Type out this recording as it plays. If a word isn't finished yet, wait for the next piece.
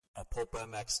Pulp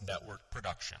MX Network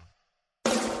production.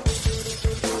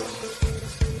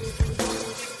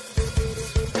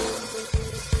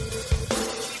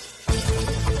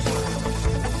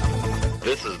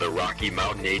 This is the Rocky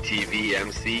Mountain ATV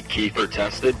MC Kiefer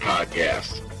Tested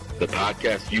Podcast. The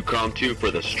podcast you come to for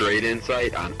the straight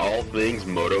insight on all things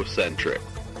moto-centric.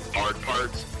 Hard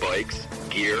parts, bikes,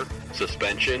 gear,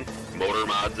 suspension, motor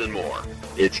mods, and more.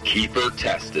 It's Kiefer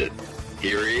Tested.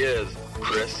 Here he is,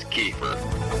 Chris Kiefer.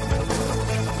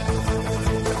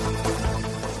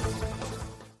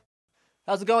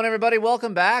 How's it going, everybody?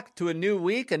 Welcome back to a new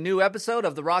week, a new episode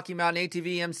of the Rocky Mountain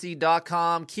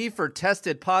ATVMC.com Kiefer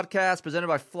Tested Podcast presented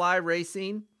by Fly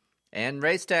Racing and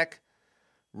Racetech.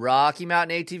 Rocky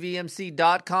Mountain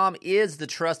ATVMC.com is the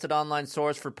trusted online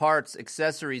source for parts,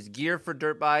 accessories, gear for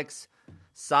dirt bikes,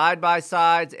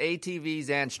 side-by-sides, ATVs,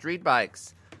 and street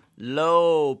bikes.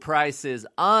 Low prices,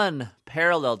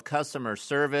 unparalleled customer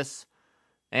service,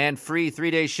 and free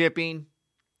 3-day shipping.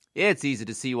 It's easy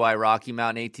to see why Rocky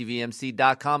Mountain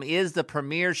ATVMC.com is the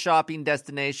premier shopping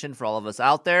destination for all of us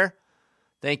out there.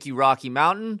 Thank you, Rocky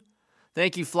Mountain.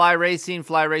 Thank you, Fly Racing,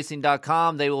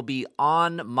 flyracing.com. They will be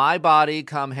on my body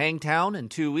come Hangtown in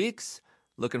 2 weeks.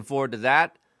 Looking forward to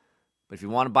that. But if you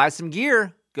want to buy some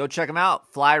gear, go check them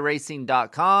out.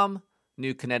 Flyracing.com.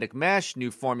 New kinetic mesh,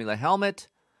 new Formula helmet.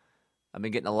 I've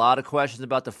been getting a lot of questions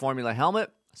about the Formula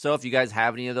helmet. So if you guys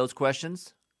have any of those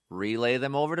questions, relay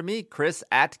them over to me, Chris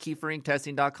at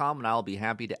KieferInkTesting.com, and I'll be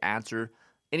happy to answer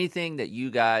anything that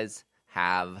you guys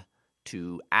have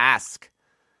to ask.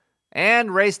 And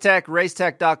Racetech,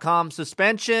 racetech.com,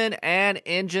 suspension and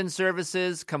engine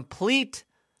services complete,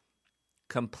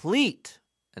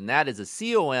 and that is a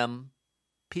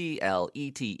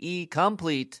COMPLETE,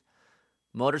 complete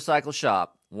motorcycle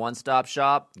shop, one-stop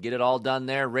shop, get it all done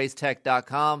there,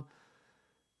 racetech.com.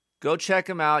 Go check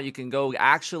them out. You can go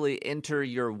actually enter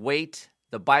your weight,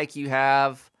 the bike you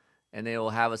have, and they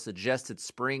will have a suggested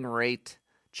spring rate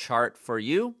chart for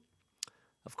you.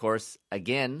 Of course,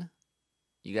 again,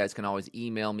 you guys can always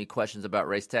email me questions about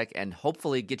Racetech and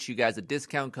hopefully get you guys a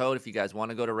discount code. If you guys want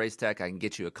to go to Racetech, I can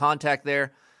get you a contact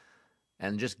there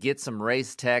and just get some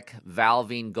Racetech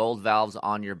valving gold valves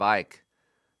on your bike.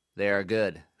 They are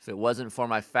good. If it wasn't for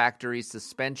my factory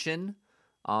suspension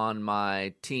on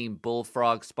my Team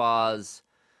Bullfrog Spas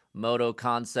Moto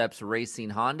Concepts Racing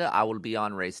Honda, I will be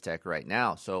on Racetech right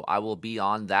now. So I will be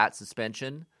on that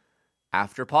suspension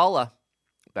after Paula.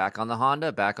 Back on the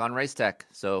Honda, back on Racetech.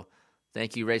 So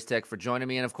thank you, Racetech, for joining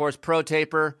me. And, of course,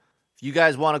 ProTaper. If you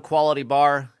guys want a quality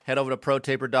bar, head over to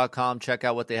ProTaper.com. Check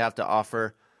out what they have to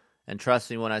offer. And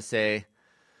trust me when I say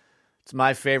it's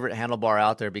my favorite handlebar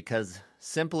out there because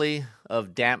simply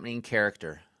of dampening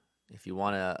character. If you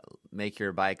want to make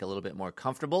your bike a little bit more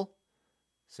comfortable,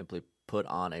 simply put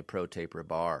on a ProTaper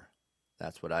bar.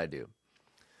 That's what I do.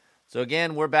 So,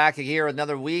 again, we're back here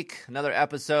another week, another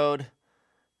episode,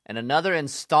 and another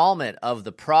installment of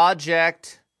the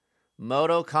Project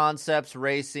Moto Concepts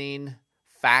Racing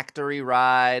Factory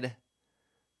Ride.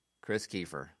 Chris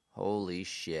Kiefer. Holy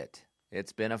shit.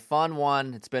 It's been a fun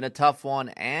one. It's been a tough one.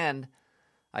 And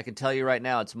I can tell you right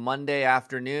now, it's Monday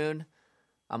afternoon.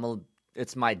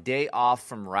 It's my day off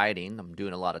from riding. I'm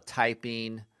doing a lot of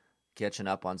typing, catching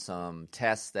up on some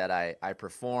tests that I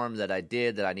performed, that I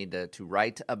did, that I need to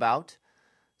write about.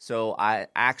 So I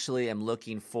actually am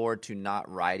looking forward to not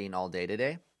riding all day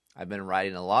today. I've been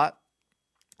riding a lot.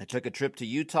 I took a trip to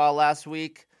Utah last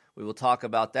week. We will talk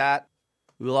about that.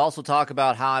 We will also talk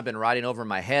about how I've been riding over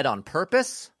my head on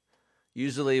purpose.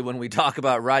 Usually when we talk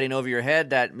about riding over your head,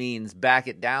 that means back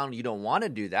it down. You don't want to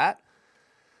do that.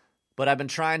 But I've been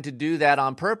trying to do that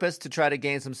on purpose to try to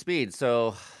gain some speed.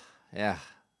 So, yeah,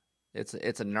 it's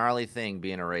a gnarly thing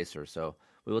being a racer. So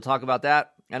we will talk about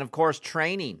that. And, of course,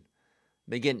 training.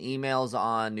 Been getting emails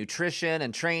on nutrition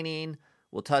and training.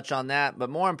 We'll touch on that. But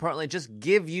more importantly, just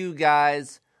give you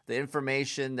guys the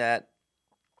information that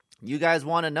you guys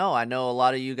want to know. I know a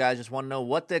lot of you guys just want to know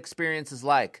what the experience is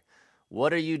like.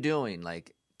 What are you doing?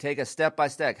 Like, take a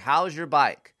step-by-step. How's your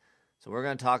bike? So we're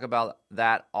going to talk about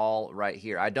that all right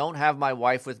here. I don't have my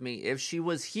wife with me. If she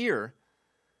was here,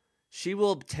 she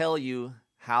will tell you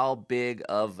how big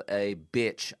of a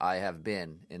bitch I have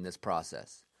been in this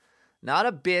process. Not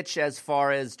a bitch as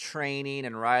far as training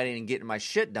and riding and getting my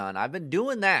shit done. I've been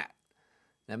doing that.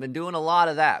 I've been doing a lot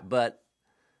of that. But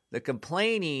the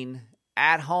complaining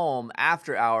at home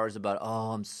after hours about,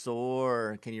 oh, I'm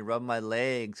sore. Can you rub my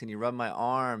legs? Can you rub my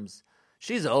arms?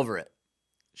 She's over it.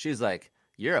 She's like,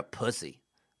 you're a pussy.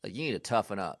 Like, you need to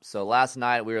toughen up. So last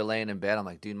night we were laying in bed. I'm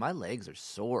like, dude, my legs are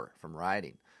sore from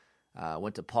riding.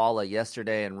 Went to Paula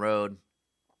yesterday and rode.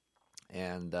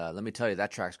 And let me tell you,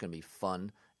 that track's going to be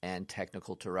fun and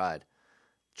technical to ride.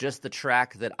 Just the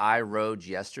track that I rode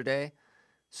yesterday,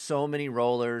 so many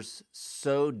rollers,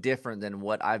 so different than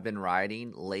what I've been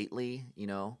riding lately,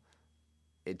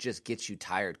 it just gets you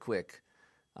tired quick.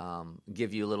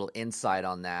 Give you a little insight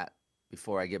on that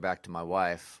before I get back to my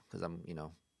wife, because I'm,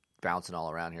 bouncing all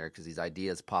around here because these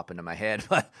ideas pop into my head.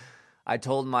 But I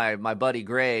told my buddy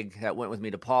Greg that went with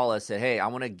me to Paula, said, hey, I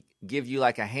want to give you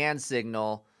like a hand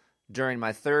signal during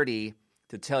my 30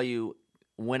 to tell you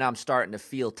when I'm starting to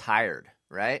feel tired,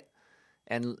 right?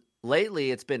 And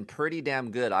lately it's been pretty damn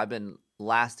good. I've been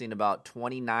lasting about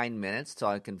 29 minutes till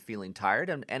I can feeling tired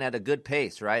and at a good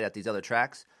pace, right, at these other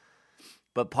tracks.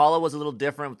 But Paula was a little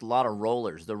different with a lot of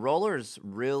rollers. The rollers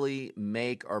really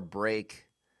make or break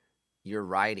your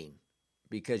riding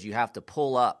because you have to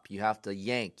pull up, you have to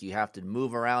yank, you have to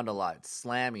move around a lot,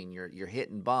 slamming, you're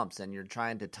hitting bumps, and you're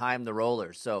trying to time the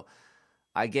rollers. So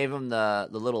I gave him the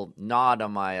little nod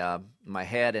on my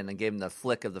head, and I gave him the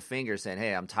flick of the finger saying,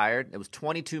 hey, I'm tired. It was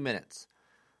 22 minutes.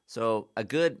 So a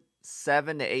good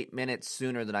 7 to 8 minutes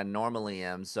sooner than I normally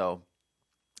am. So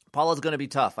Paula's going to be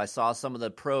tough. I saw some of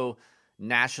the pro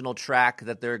national track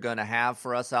that they're going to have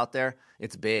for us out there.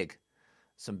 It's big.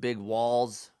 Some big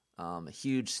walls, a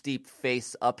huge steep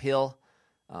face uphill.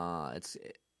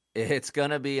 It's going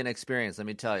to be an experience, let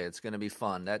me tell you. It's going to be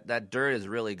fun. That dirt is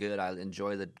really good. I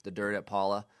enjoy the dirt at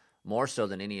Paula more so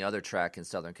than any other track in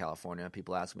Southern California.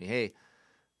 People ask me, hey,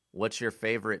 what's your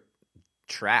favorite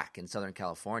track in Southern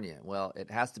California? Well,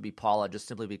 it has to be Paula just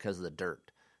simply because of the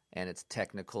dirt and its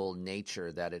technical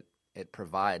nature that it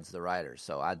provides the riders.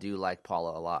 So I do like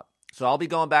Paula a lot. So I'll be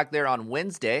going back there on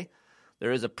Wednesday.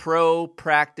 There is a pro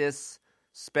practice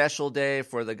special day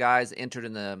for the guys entered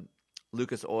in the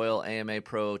Lucas Oil AMA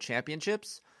Pro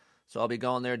Championships. So I'll be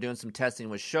going there doing some testing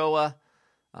with Showa.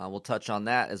 We'll touch on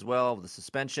that as well with the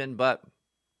suspension, but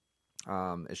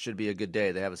it should be a good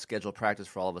day. They have a scheduled practice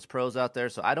for all of us pros out there.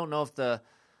 So I don't know if the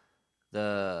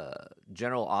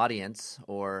general audience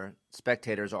or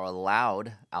spectators are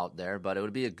allowed out there, but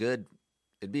it'd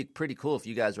be pretty cool if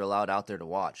you guys are allowed out there to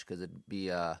watch, because it'd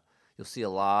be you'll see a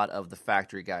lot of the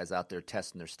factory guys out there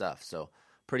testing their stuff. So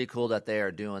pretty cool that they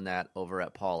are doing that over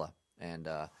at Paula. And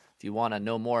if you want to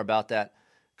know more about that,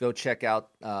 go check out,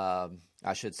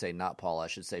 I should say not Paula, I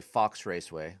should say Fox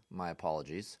Raceway. My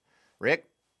apologies. Rick?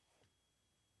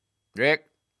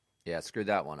 Yeah, screwed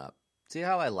that one up. See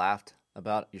how I laughed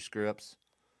about your screw-ups?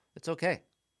 It's okay.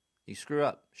 You screw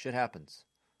up. Shit happens.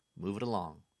 Move it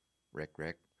along.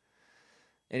 Rick.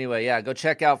 Anyway, yeah, go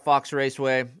check out Fox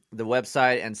Raceway, the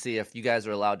website, and see if you guys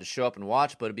are allowed to show up and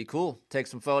watch. But it'd be cool. Take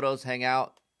some photos, hang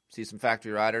out, see some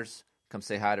factory riders. Come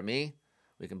say hi to me.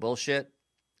 We can bullshit.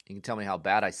 You can tell me how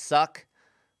bad I suck.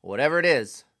 Whatever it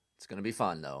is, it's going to be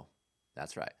fun, though.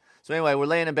 That's right. So anyway, we're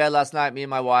laying in bed last night, me and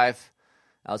my wife.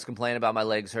 I was complaining about my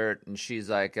legs hurt, and she's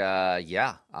like,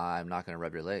 yeah, I'm not going to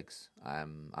rub your legs.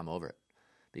 I'm over it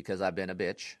because I've been a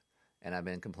bitch, and I've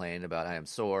been complaining about I am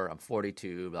sore. I'm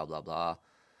 42, blah, blah, blah.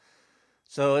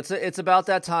 So it's about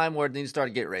that time where it needs to start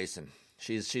to get racing.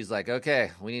 She's like,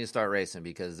 okay, we need to start racing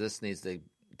because this needs to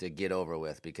get over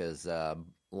with, because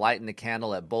lighting the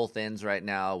candle at both ends right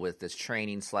now with this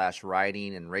training /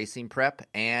 riding and racing prep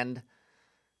and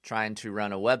trying to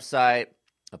run a website,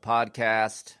 a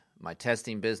podcast, my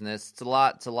testing business. It's a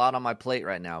lot on my plate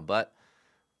right now, but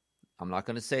I'm not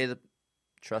going to say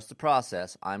trust the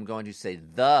process. I'm going to say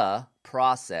the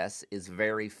process is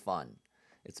very fun.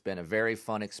 It's been a very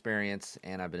fun experience,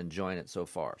 and I've been enjoying it so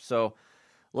far. So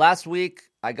last week,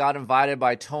 I got invited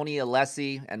by Tony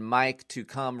Alessi and Mike to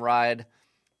come ride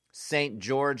St.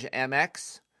 George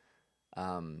MX.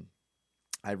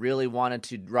 I really wanted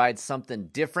to ride something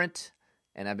different,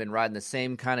 and I've been riding the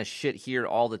same kind of shit here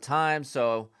all the time,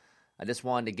 so I just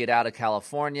wanted to get out of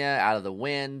California, out of the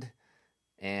wind,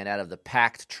 and out of the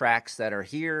packed tracks that are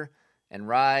here, and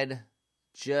ride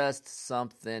just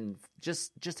something,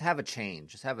 just have a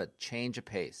change, just have a change of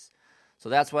pace. So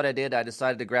that's what I did. I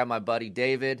decided to grab my buddy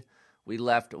David. We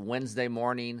left Wednesday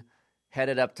morning,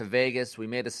 headed up to Vegas. We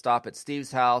made a stop at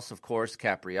Steve's house, of course,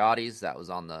 Capriotti's. That was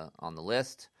on the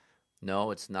list.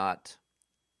 No, it's not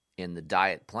in the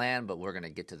diet plan, but we're going to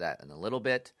get to that in a little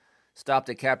bit. Stopped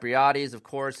at Capriotti's, of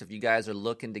course, if you guys are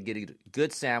looking to get a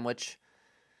good sandwich.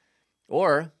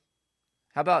 Or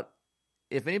how about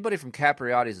if anybody from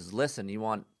Capriotti's is listening, you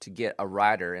want to get a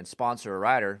rider and sponsor a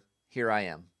rider, here I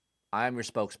am. I am your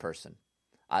spokesperson.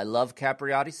 I love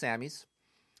Capriotti Sammys.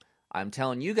 I'm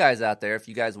telling you guys out there, if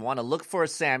you guys want to look for a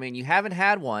Sammy and you haven't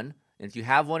had one, and if you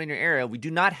have one in your area, we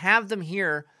do not have them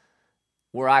here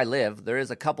where I live. There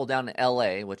is a couple down in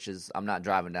L.A., which is, I'm not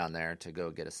driving down there to go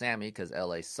get a Sammy because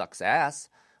L.A. sucks ass.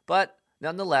 But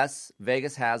nonetheless,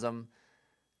 Vegas has them.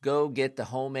 go get the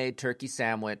homemade turkey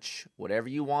sandwich, whatever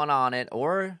you want on it,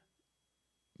 or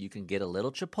you can get a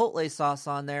little chipotle sauce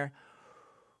on there.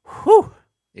 Whew,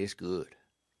 it's good.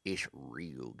 It's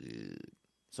real good.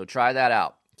 So try that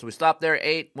out. So we stopped there,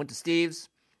 ate, went to Steve's,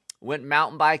 went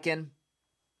mountain biking.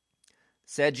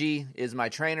 Seji is my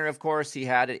trainer, of course. He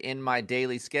had it in my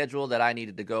daily schedule that I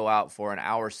needed to go out for an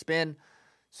hour spin.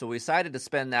 So we decided to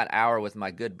spend that hour with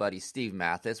my good buddy Steve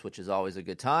Mathis, which is always a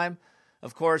good time.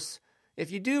 Of course,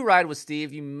 if you do ride with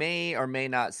Steve, you may or may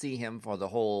not see him for the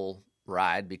whole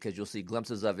ride because you'll see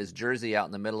glimpses of his Jersey out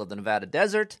in the middle of the Nevada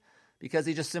desert because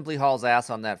he just simply hauls ass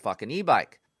on that fucking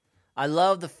e-bike. I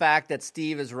love the fact that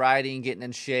Steve is riding, getting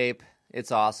in shape.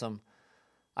 It's awesome.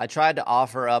 I tried to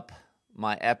offer up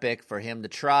my Epic for him to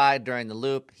try during the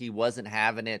loop. He wasn't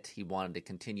having it. He wanted to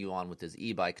continue on with his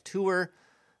e-bike tour.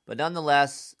 But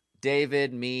nonetheless,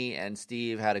 David, me, and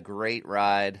Steve had a great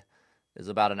ride. It was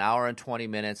about an hour and 20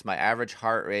 minutes. My average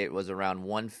heart rate was around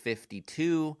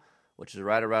 152, which is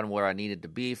right around where I needed to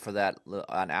be for that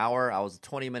an hour. I was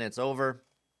 20 minutes over.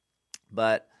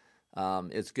 But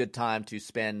it's a good time to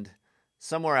spend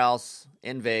somewhere else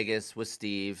in Vegas with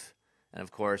Steve. And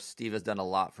of course, Steve has done a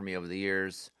lot for me over the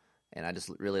years. And I just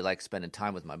really like spending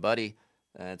time with my buddy.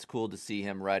 It's cool to see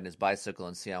him riding his bicycle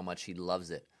and see how much he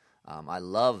loves it. I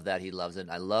love that he loves it.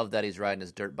 I love that he's riding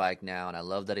his dirt bike now. And I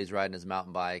love that he's riding his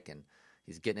mountain bike. And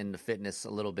he's getting into fitness a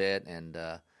little bit. And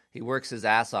he works his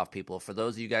ass off, people. For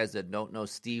those of you guys that don't know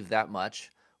Steve that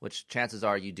much, which chances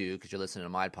are you do because you're listening to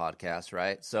my podcast,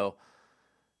 right? So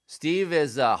Steve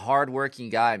is a hardworking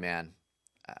guy, man.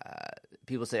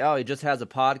 People say, oh, he just has a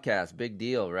podcast. Big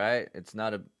deal, right? It's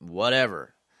not a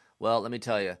whatever. Well, let me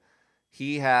tell you,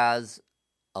 he has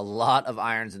a lot of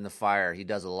irons in the fire. He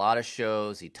does a lot of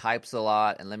shows. He types a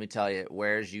lot. And let me tell you, it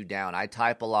wears you down. I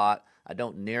type a lot. I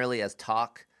don't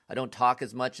talk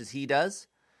as much as he does.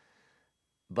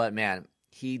 But, man,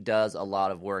 he does a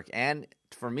lot of work. And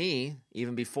for me,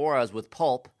 even before I was with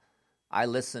Pulp, I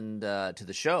listened to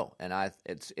the show. And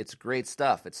it's great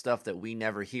stuff. It's stuff that we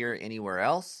never hear anywhere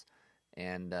else.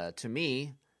 And to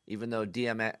me, even though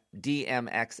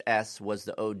DMXS was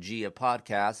the OG of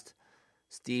podcast,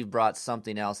 Steve brought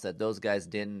something else that those guys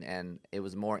didn't, and it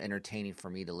was more entertaining for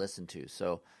me to listen to.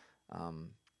 So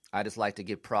I just like to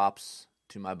give props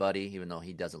to my buddy, even though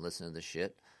he doesn't listen to this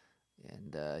shit.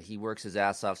 And he works his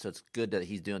ass off, so it's good that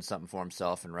he's doing something for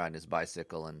himself and riding his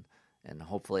bicycle. And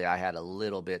hopefully I had a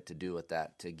little bit to do with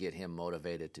that to get him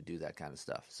motivated to do that kind of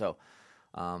stuff. So,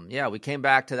 we came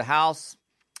back to the house.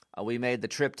 We made the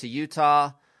trip to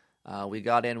Utah. We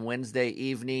got in Wednesday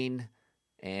evening,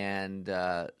 and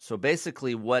so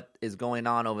basically what is going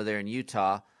on over there in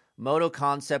Utah, Moto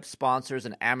Concept sponsors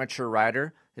an amateur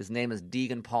rider. His name is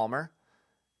Deegan Palmer.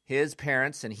 His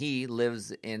parents, and he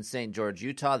lives in St. George,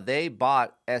 Utah. They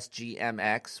bought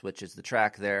SGMX, which is the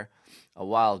track there, a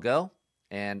while ago,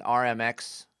 and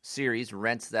RMX Series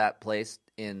rents that place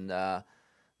in the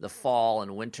fall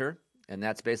and winter, and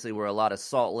that's basically where a lot of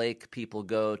Salt Lake people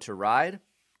go to ride.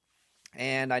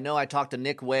 And I know I talked to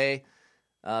Nick Way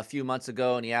a few months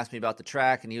ago, and he asked me about the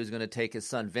track, and he was going to take his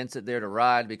son Vincent there to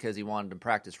ride because he wanted to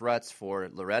practice ruts for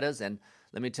Loretta's. And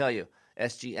let me tell you,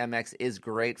 SGMX is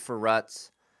great for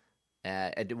ruts.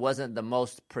 It wasn't the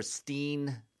most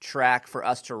pristine track for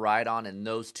us to ride on in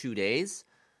those 2 days,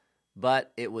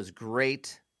 but it was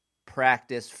great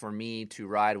practice for me to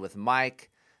ride with Mike,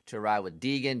 to ride with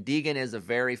Deegan. Deegan is a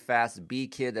very fast B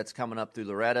kid that's coming up through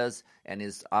Loretta's and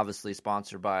is obviously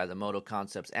sponsored by the Moto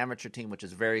Concepts amateur team, which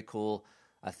is very cool.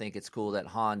 I think it's cool that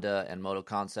Honda and Moto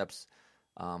Concepts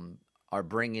are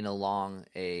bringing along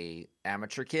a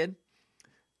amateur kid.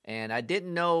 And I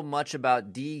didn't know much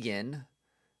about Deegan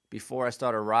before I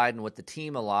started riding with the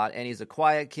team a lot. And he's a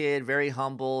quiet kid, very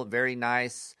humble, very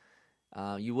nice.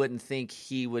 You wouldn't think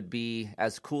he would be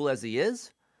as cool as he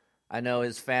is. I know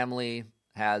his family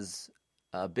has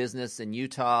a business in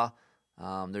Utah.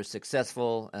 They're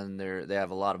successful and they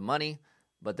have a lot of money,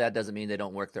 but that doesn't mean they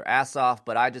don't work their ass off.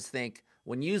 But I just think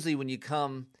when you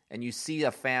come and you see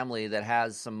a family that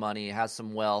has some money, has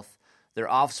some wealth, their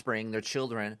offspring, their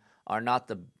children are not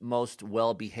the most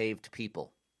well-behaved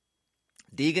people.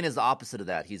 Deegan is the opposite of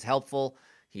that. He's helpful.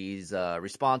 He's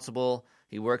responsible.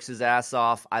 He works his ass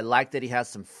off. I like that he has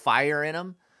some fire in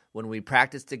him. When we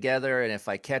practice together and if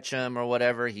I catch him or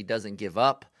whatever, he doesn't give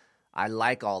up. I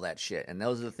like all that shit. And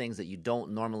those are the things that you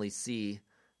don't normally see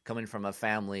coming from a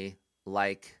family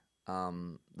like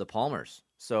the Palmers.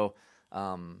 So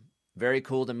very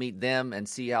cool to meet them and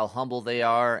see how humble they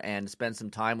are and spend some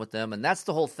time with them. And that's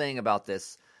the whole thing about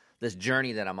this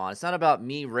journey that I'm on. It's not about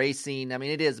me racing. I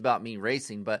mean, it is about me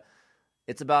racing, but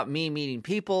it's about me meeting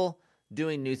people,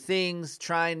 doing new things,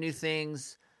 trying new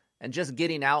things, and just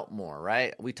getting out more,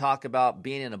 right? We talk about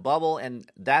being in a bubble, and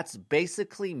that's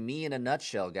basically me in a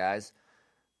nutshell, guys.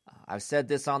 I've said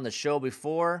this on the show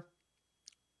before.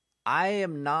 I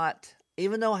am not,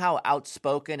 even though how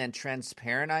outspoken and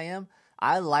transparent I am,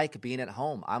 I like being at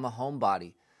home. I'm a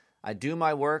homebody. I do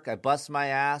my work, I bust my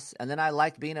ass, and then I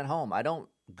like being at home. I don't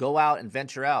go out and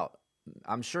venture out.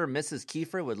 I'm sure Mrs.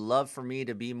 Kiefer would love for me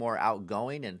to be more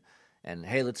outgoing and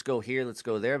hey, let's go here, let's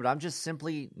go there, but I'm just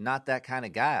simply not that kind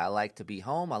of guy. I like to be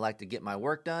home, I like to get my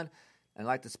work done, and I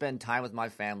like to spend time with my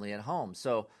family at home.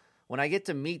 So when I get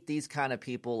to meet these kind of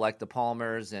people like the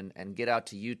Palmers and get out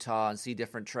to Utah and see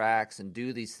different tracks and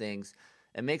do these things,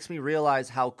 it makes me realize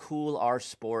how cool our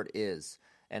sport is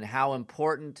and how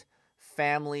important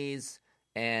families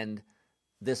and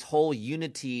this whole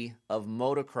unity of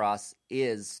motocross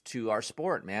is to our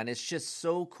sport, man. It's just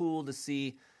so cool to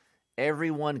see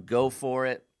everyone go for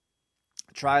it,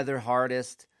 try their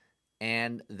hardest,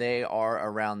 and they are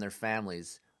around their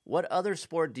families. What other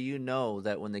sport do you know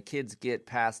that when the kids get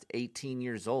past 18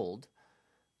 years old,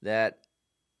 that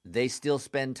they still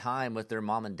spend time with their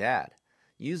mom and dad?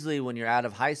 Usually when you're out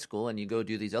of high school and you go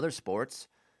do these other sports,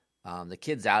 the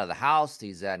kid's out of the house,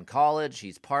 he's in college,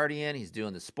 he's partying, he's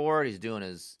doing the sport, he's doing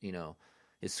his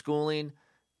schooling,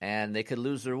 and they could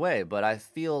lose their way. But I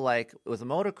feel like with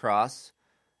motocross,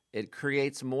 it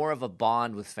creates more of a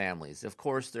bond with families. Of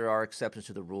course, there are exceptions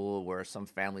to the rule where some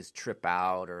families trip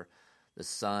out or the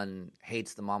son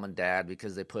hates the mom and dad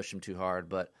because they push him too hard.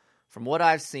 But from what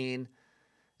I've seen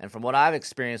and from what I've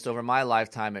experienced over my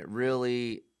lifetime, it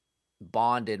really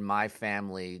bonded my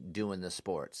family doing the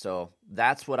sport. So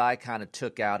that's what I kind of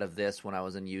took out of this when I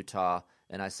was in Utah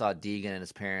and I saw Deegan and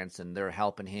his parents and they're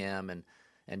helping him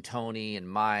and Tony and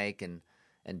Mike and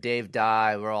Dave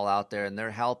Dye. We're all out there and they're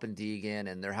helping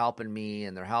Deegan and they're helping me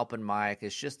and they're helping Mike.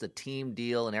 It's just a team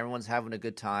deal and everyone's having a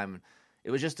good time. It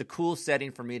was just a cool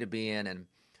setting for me to be in.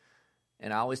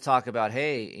 And I always talk about,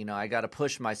 hey, I got to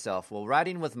push myself. Well,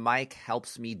 riding with Mike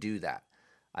helps me do that.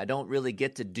 I don't really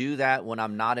get to do that when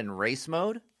I'm not in race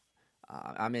mode.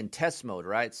 I'm in test mode,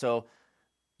 right? So,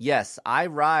 yes, I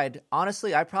ride.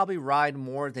 Honestly, I probably ride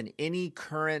more than any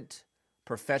current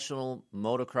professional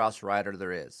motocross rider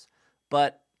there is.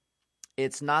 But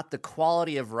it's not the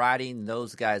quality of riding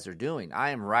those guys are doing.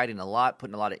 I am riding a lot,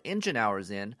 putting a lot of engine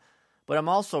hours in, but I'm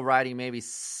also riding maybe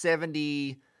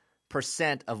 70%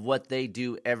 of what they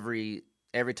do every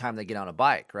time they get on a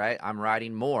bike, right? I'm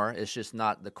riding more. It's just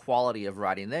not the quality of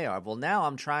riding they are. Well, now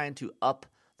I'm trying to up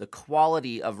the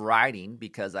quality of riding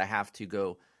because I have to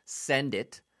go send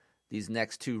it these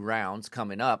next 2 rounds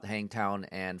coming up, Hangtown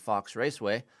and Fox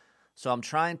Raceway. So I'm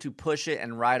trying to push it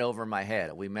and ride over my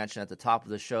head. We mentioned at the top of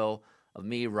the show of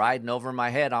me riding over my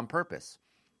head on purpose.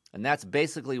 And that's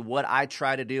basically what I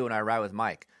try to do when I ride with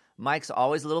Mike. Mike's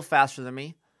always a little faster than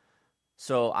me.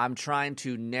 So I'm trying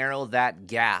to narrow that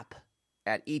gap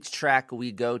at each track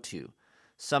we go to.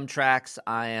 Some tracks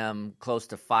I am close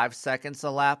to 5 seconds a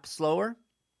lap slower.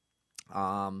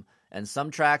 And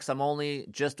some tracks I'm only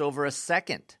just over a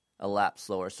second a lap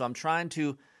slower. So I'm trying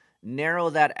to narrow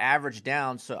that average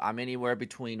down so I'm anywhere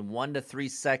between 1 to 3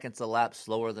 seconds a lap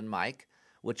slower than Mike,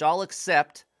 which I'll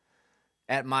accept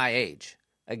at my age.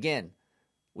 Again,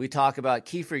 we talk about,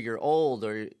 Kiefer, you're old,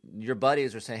 or your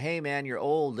buddies are saying, hey man, you're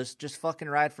old, let's just fucking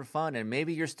ride for fun, and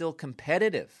maybe you're still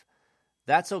competitive.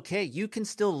 That's okay. You can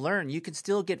still learn. You can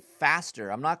still get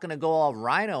faster. I'm not going to go all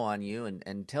rhino on you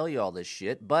and tell you all this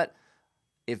shit, but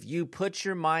if you put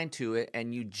your mind to it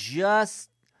and you just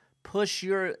push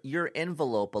your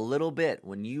envelope a little bit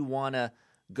when you want to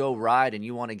go ride and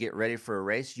you want to get ready for a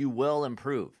race, you will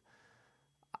improve.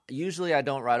 Usually I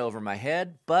don't ride over my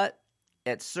head, but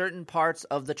at certain parts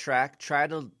of the track, try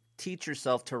to teach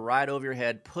yourself to ride over your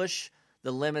head, push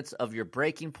the limits of your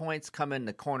braking points, come in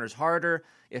the corners harder.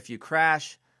 If you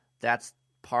crash, that's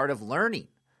part of learning.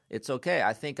 It's okay.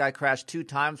 I think I crashed 2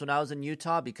 times when I was in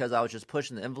Utah because I was just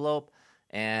pushing the envelope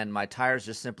and my tires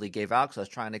just simply gave out because I was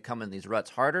trying to come in these ruts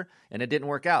harder, and it didn't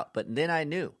work out. But then I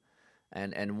knew.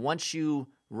 And once you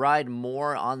ride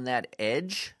more on that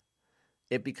edge,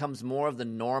 it becomes more of the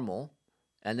normal,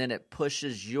 and then it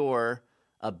pushes your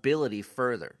ability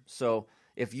further. So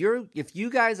if you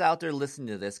guys out there listening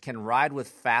to this can ride with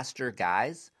faster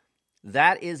guys,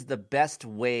 that is the best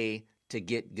way to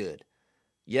get good.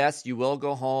 Yes, you will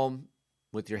go home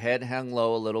with your head hung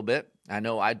low a little bit. I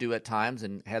know I do at times,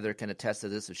 and Heather can attest to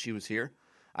this if she was here.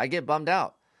 I get bummed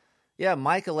out. Yeah,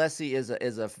 Mike Alessi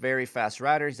is a very fast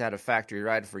rider. He's had a factory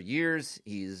ride for years.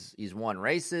 He's won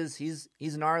races. He's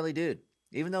a gnarly dude.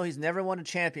 Even though he's never won a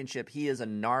championship, he is a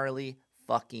gnarly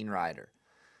fucking rider.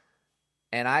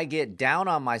 And I get down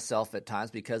on myself at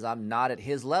times because I'm not at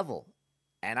his level.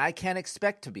 And I can't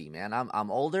expect to be, man.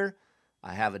 I'm older.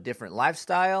 I have a different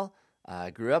lifestyle.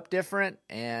 I grew up different.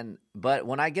 But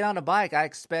when I get on a bike, I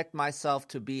expect myself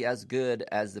to be as good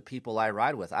as the people I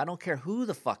ride with. I don't care who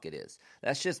the fuck it is.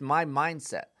 That's just my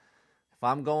mindset. If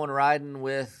I'm going riding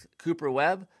with Cooper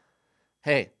Webb,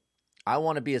 hey, I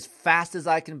want to be as fast as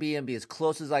I can be and be as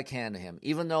close as I can to him.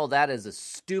 Even though that is a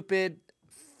stupid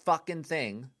fucking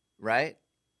thing, right?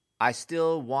 I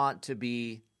still want to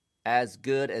be as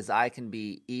good as I can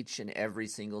be each and every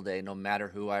single day, no matter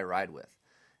who I ride with.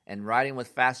 And riding with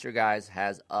faster guys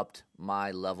has upped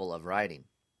my level of riding.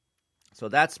 So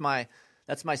that's my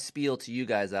spiel to you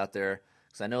guys out there,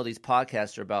 because I know these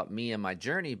podcasts are about me and my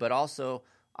journey, but also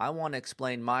I want to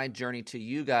explain my journey to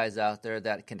you guys out there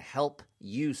that can help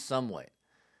you some way.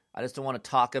 I just don't want to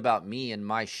talk about me and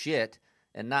my shit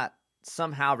and not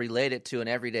somehow relate it to an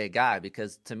everyday guy,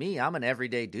 because to me, I'm an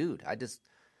everyday dude. I just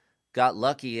got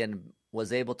lucky and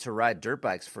was able to ride dirt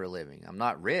bikes for a living. I'm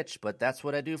not rich, but that's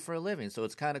what I do for a living. So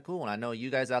it's kind of cool. And I know you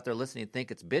guys out there listening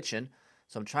think it's bitching.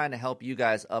 So I'm trying to help you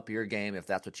guys up your game if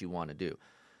that's what you want to do.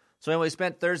 So anyway, we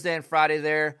spent Thursday and Friday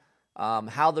there.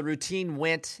 How the routine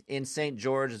went in St.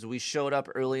 George is we showed up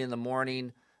early in the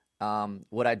morning.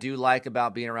 What I do like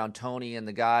about being around Tony and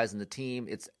the guys and the team,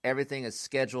 everything is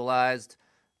schedulized.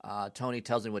 Tony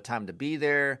tells me what time to be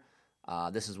there.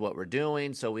 This is what we're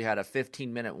doing. So we had a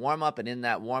 15-minute warm-up, and in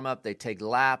that warm-up, they take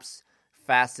laps.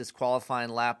 Fastest qualifying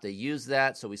lap, they use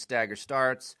that, so we stagger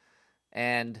starts.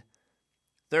 And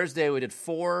Thursday, we did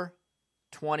 4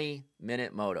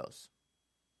 20-minute motos.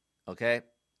 Okay?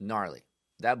 Gnarly.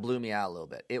 That blew me out a little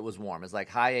bit. It was warm. It's like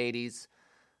high 80s.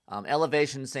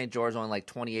 Elevation in St. George, only like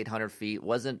 2,800 feet.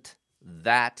 Wasn't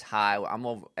that high.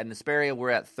 In this area, we're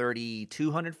at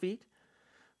 3,200 feet.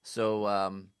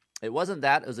 So it wasn't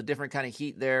that. It was a different kind of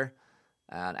heat there.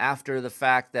 And after the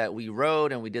fact that we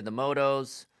rode and we did the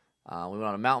motos, we went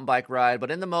on a mountain bike ride.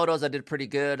 But in the motos, I did pretty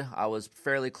good. I was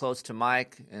fairly close to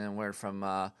Mike, and we're from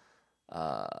a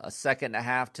 1.5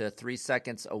 seconds to 3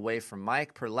 seconds away from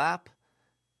Mike per lap.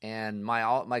 And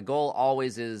my goal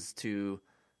always is to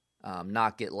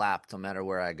not get lapped no matter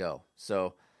where I go.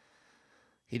 So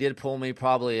he did pull me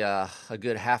probably a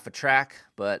good half a track,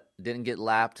 but didn't get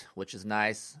lapped, which is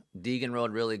nice. Deegan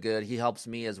rode really good. He helps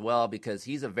me as well because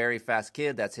he's a very fast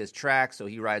kid. That's his track, so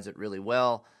he rides it really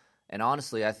well. And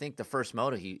honestly, I think the first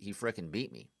moto, he frickin'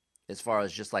 beat me as far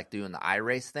as just like doing the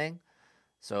iRace thing.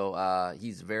 So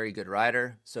he's a very good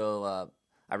rider. So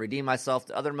I redeemed myself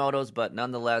to other motos, but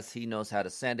nonetheless, he knows how to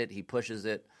send it. He pushes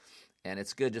it, and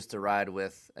it's good just to ride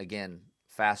with, again,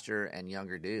 faster and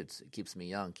younger dudes. It keeps me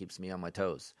young, keeps me on my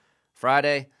toes.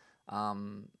 Friday,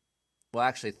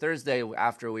 Thursday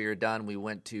after we were done, we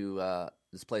went to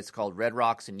this place called Red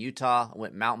Rocks in Utah. I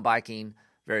went mountain biking.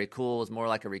 Very cool. It was more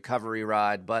like a recovery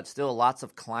ride, but still lots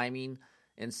of climbing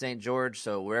in St. George.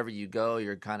 So wherever you go,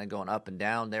 you're kind of going up and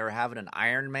down. They were having an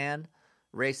Ironman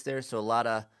race there, so a lot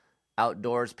of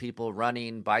outdoors people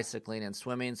running, bicycling, and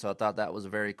swimming. So I thought that was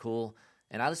very cool.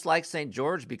 And I just like St.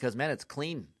 George because, man, it's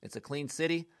clean. It's a clean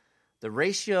city. The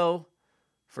ratio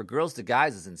for girls to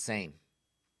guys is insane.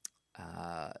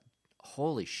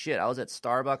 Holy shit. I was at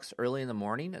Starbucks early in the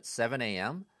morning at 7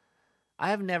 a.m. I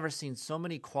have never seen so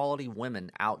many quality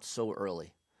women out so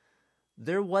early.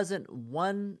 There wasn't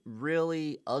one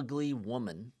really ugly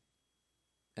woman,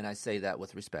 and I say that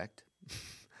with respect,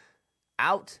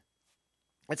 out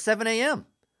at 7 a.m.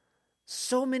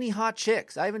 So many hot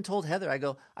chicks. I even told Heather, I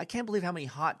go, I can't believe how many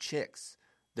hot chicks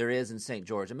there is in St.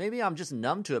 George. And maybe I'm just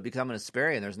numb to it because I'm an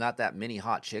Hesperian. There's not that many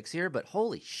hot chicks here, but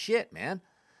holy shit, man.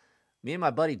 Me and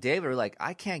my buddy David are like,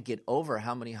 I can't get over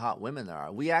how many hot women there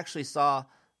are. We actually saw,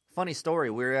 funny story,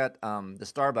 we were at the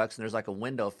Starbucks, and there's like a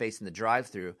window facing the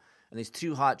drive-thru, and these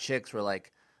 2 hot chicks were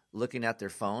like looking at their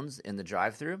phones in the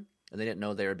drive-thru, and they didn't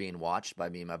know they were being watched by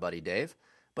me and my buddy Dave,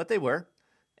 but they were.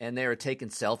 And they were taking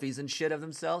selfies and shit of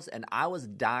themselves. And I was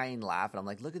dying laughing. I'm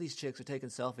like, look at these chicks. They're taking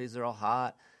selfies. They're all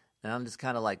hot. And I'm just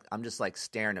kind of like,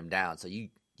 staring them down. So you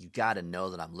got to know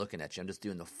that I'm looking at you. I'm just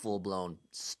doing the full-blown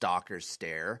stalker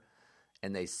stare.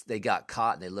 And they got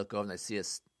caught, and they look over, and they see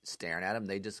us staring at them.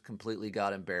 They just completely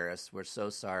got embarrassed. We're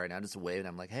so sorry. And I'm just waving.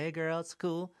 I'm like, hey, girl, it's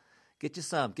cool. Get you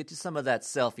some of that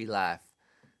selfie life.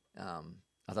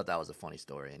 I thought that was a funny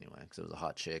story anyway, because it was a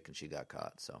hot chick, and she got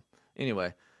caught. So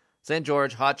anyway, St.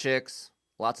 George, hot chicks,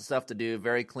 lots of stuff to do,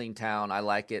 very clean town. I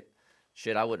like it.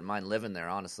 Shit, I wouldn't mind living there,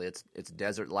 honestly. It's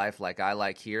desert life like I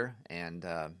like here, and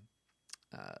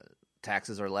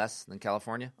taxes are less than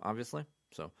California, obviously.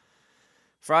 So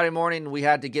Friday morning, we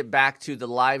had to get back to the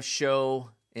live show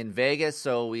in Vegas,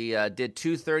 so we did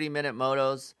 2 30-minute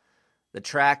motos. The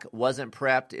track wasn't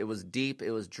prepped. It was deep.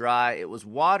 It was dry. It was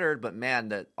watered, but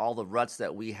man, all the ruts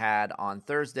that we had on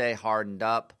Thursday hardened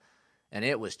up, and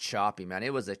it was choppy, man.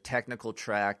 It was a technical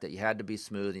track that you had to be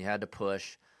smooth and you had to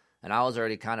push, and I was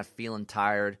already kind of feeling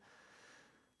tired.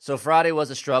 So Friday was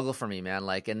a struggle for me, man.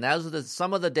 And those are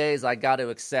some of the days I got to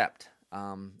accept.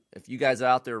 If you guys are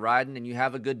out there riding and you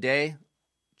have a good day,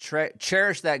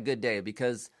 cherish that good day,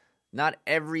 because not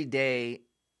every day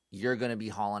you're going to be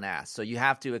hauling ass. So you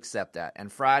have to accept that. And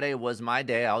Friday was my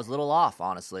day. I was a little off,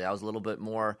 honestly. I was a little bit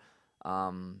more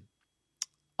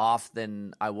off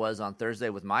than I was on Thursday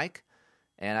with Mike,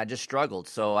 and I just struggled.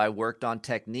 So I worked on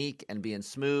technique and being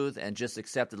smooth and just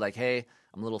accepted, hey,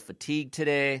 I'm a little fatigued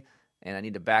today, and I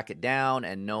need to back it down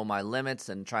and know my limits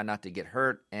and try not to get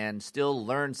hurt and still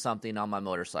learn something on my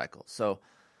motorcycle. So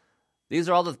these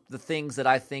are all the things that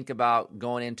I think about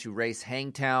going into race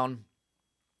Hangtown.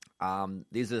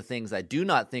 These are the things I do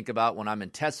not think about when I'm in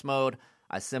test mode.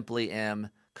 I simply am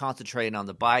concentrating on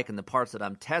the bike and the parts that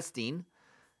I'm testing.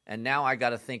 And now I got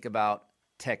to think about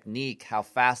technique, how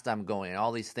fast I'm going, and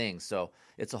all these things. So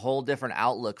it's a whole different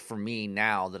outlook for me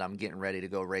now that I'm getting ready to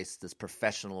go race this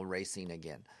professional racing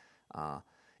again.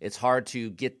 It's hard to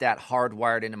get that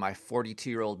hardwired into my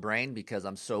 42-year-old brain because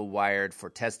I'm so wired for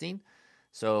testing.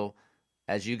 So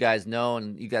as you guys know,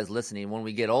 and you guys listening, when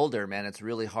we get older, man, it's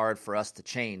really hard for us to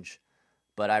change.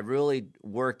 But I really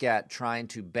work at trying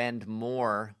to bend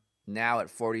more now at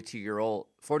 42 years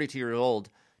old,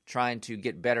 trying to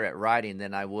get better at riding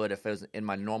than I would if it was in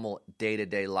my normal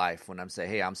day-to-day life when I'm saying,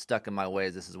 hey, I'm stuck in my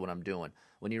ways, this is what I'm doing.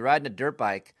 When you're riding a dirt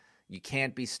bike, you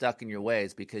can't be stuck in your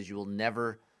ways because you will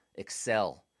never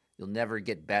excel. You'll never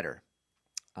get better.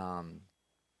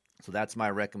 So that's my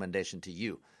recommendation to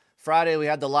you. Friday, we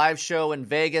had the live show in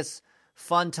Vegas.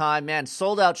 Fun time, man.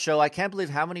 Sold out show. I can't believe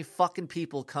how many fucking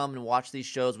people come and watch these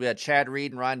shows. We had Chad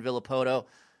Reed and Ryan Villapoto.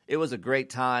 It was a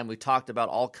great time. We talked about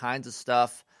all kinds of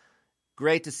stuff.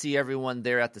 Great to see everyone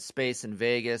there at the space in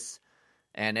Vegas.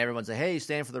 And everyone said, hey, you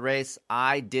staying for the race?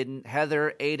 I didn't.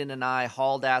 Heather, Aiden, and I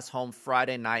hauled ass home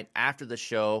Friday night after the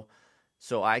show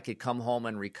so I could come home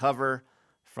and recover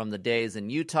from the days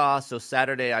in Utah. So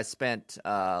Saturday I spent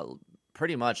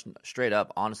pretty much straight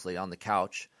up, honestly, on the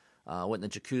couch. Went in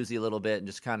the jacuzzi a little bit and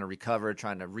just kind of recovered,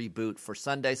 trying to reboot for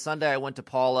Sunday. Sunday I went to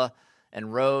Paula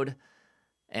and rode.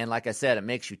 And like I said, it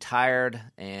makes you tired,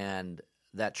 and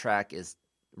that track is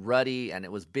ruddy, and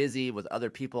it was busy with other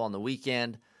people on the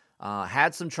weekend.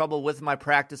 Had some trouble with my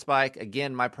practice bike.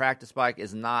 Again, my practice bike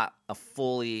is not a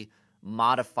fully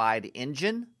modified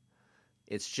engine.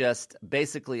 It's just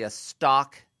basically a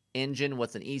stock engine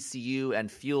with an ECU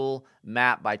and fuel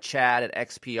map by Chad at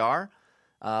XPR.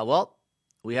 Well,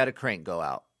 we had a crank go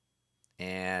out,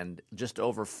 and just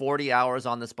over 40 hours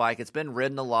on this bike. It's been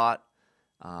ridden a lot.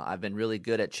 I've been really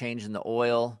good at changing the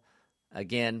oil.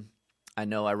 Again, I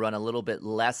know I run a little bit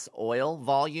less oil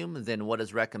volume than what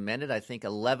is recommended. I think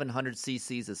 1,100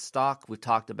 cc's is stock. We've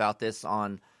talked about this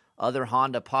on other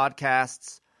Honda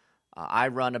podcasts. I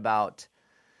run about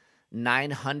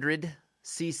 900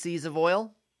 cc's of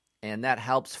oil, and that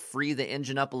helps free the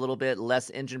engine up a little bit, less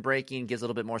engine braking, gives a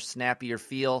little bit more snappier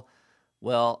feel.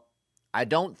 Well, I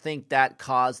don't think that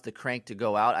caused the crank to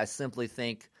go out. I simply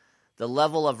think the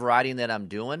level of riding that I'm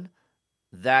doing,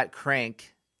 that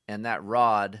crank and that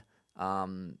rod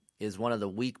is one of the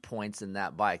weak points in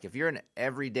that bike. If you're an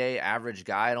everyday average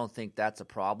guy, I don't think that's a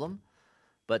problem.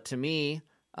 But to me,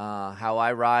 how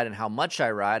I ride and how much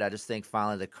I ride, I just think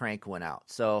finally the crank went out.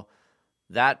 So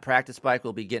that practice bike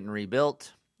will be getting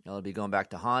rebuilt. It'll be going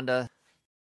back to Honda.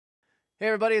 Hey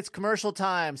everybody, it's commercial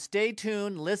time. Stay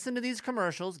tuned, listen to these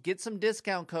commercials, get some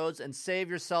discount codes, and save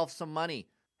yourself some money.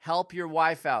 Help your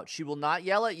wife out. She will not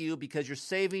yell at you because you're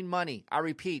saving money. I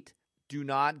repeat, do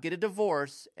not get a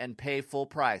divorce and pay full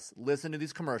price. Listen to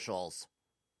these commercials.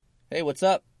 Hey, what's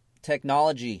up?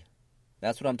 Technology.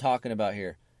 That's what I'm talking about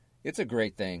here. It's a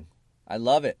great thing. I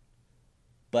love it.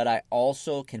 But I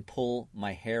also can pull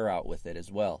my hair out with it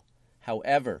as well.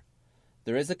 However,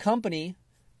 there is a company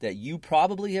that you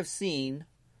probably have seen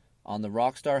on the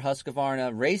Rockstar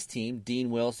Husqvarna race team,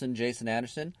 Dean Wilson, Jason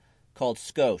Anderson, called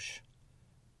Scosche.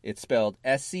 It's spelled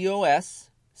Scosche.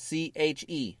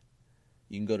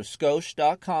 You can go to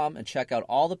Scosche.com and check out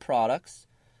all the products.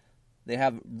 They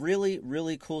have really,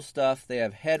 really cool stuff. They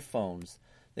have headphones.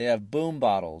 They have boom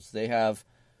bottles. They have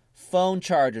phone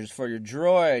chargers for your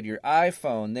Droid, your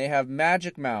iPhone. They have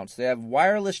magic mounts. They have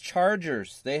wireless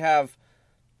chargers. They have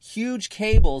huge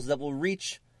cables that will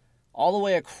reach all the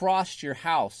way across your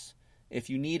house if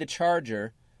you need a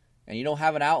charger and you don't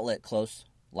have an outlet close,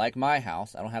 like my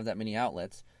house. I don't have that many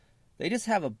outlets. They just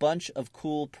have a bunch of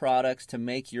cool products to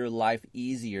make your life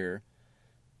easier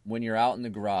when you're out in the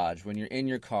garage, when you're in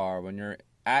your car, when you're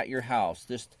at your house.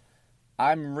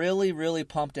 I'm really, really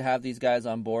pumped to have these guys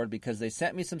on board because they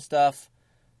sent me some stuff.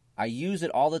 I use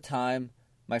it all the time.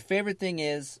 My favorite thing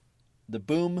is the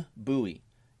Boom Buoy.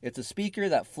 It's a speaker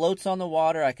that floats on the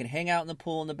water. I can hang out in the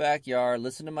pool in the backyard,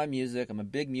 listen to my music. I'm a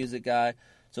big music guy.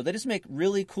 So they just make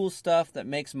really cool stuff that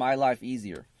makes my life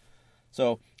easier.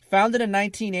 So founded in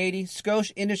 1980,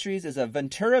 Scosche Industries is a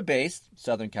Ventura-based,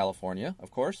 Southern California,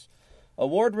 of course,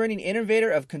 award-winning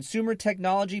innovator of consumer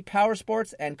technology, power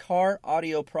sports, and car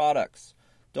audio products.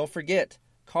 Don't forget,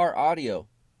 car audio.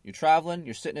 You're traveling,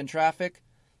 you're sitting in traffic.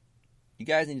 You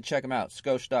guys need to check them out,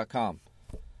 Scosche.com.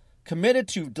 Committed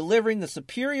to delivering the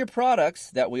superior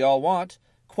products that we all want,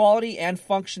 quality and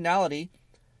functionality,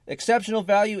 exceptional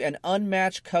value, and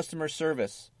unmatched customer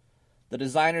service. The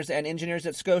designers and engineers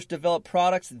at Scosche develop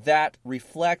products that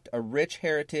reflect a rich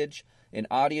heritage in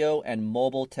audio and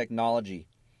mobile technology.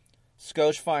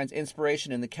 Scosche finds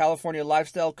inspiration in the California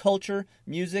lifestyle, culture,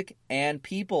 music, and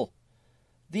people.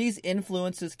 These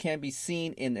influences can be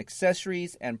seen in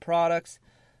accessories and products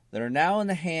that are now in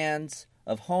the hands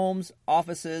of homes,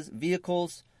 offices,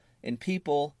 vehicles, and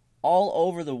people all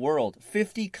over the world.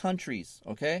 50 countries,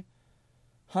 okay?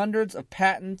 Hundreds of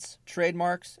patents,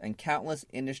 trademarks, and countless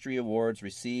industry awards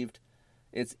received.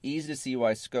 It's easy to see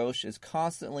why Scosche is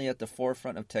constantly at the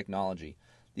forefront of technology.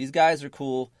 These guys are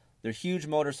cool. They're huge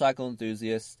motorcycle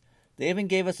enthusiasts. They even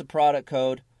gave us a product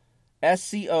code,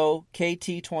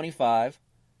 SCOKT25.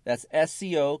 That's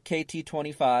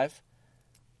SCOKT25.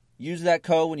 Use that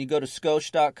code when you go to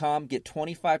Scosche.com. Get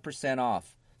 25%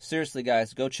 off. Seriously,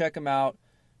 guys, go check them out.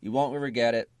 You won't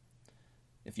regret it.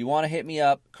 If you want to hit me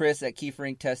up, Chris at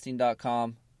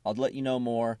KieferIncTesting.com. I'll let you know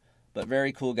more. But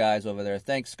very cool guys over there.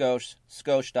 Thanks, Scosche.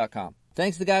 Scosche.com.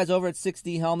 Thanks to the guys over at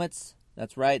 6D Helmets.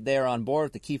 That's right, they're on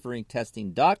board with the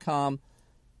KieferIncTesting.com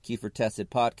Kiefer Tested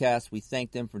podcast. We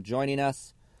thank them for joining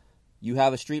us. You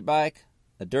have a street bike,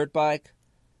 a dirt bike,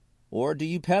 or do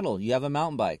you pedal? You have a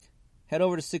mountain bike. Head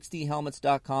over to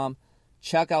 6dhelmets.com.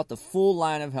 Check out the full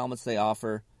line of helmets they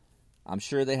offer. I'm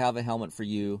sure they have a helmet for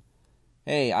you.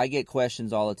 Hey, I get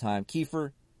questions all the time.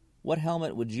 Kiefer, what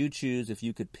helmet would you choose if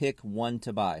you could pick one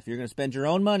to buy? If you're going to spend your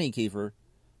own money, Kiefer,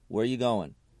 where are you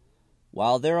going?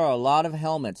 While there are a lot of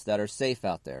helmets that are safe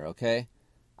out there, okay,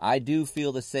 I do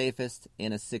feel the safest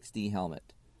in a 6D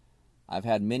helmet. I've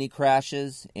had many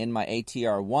crashes in my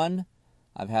ATR-1.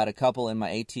 I've had a couple in my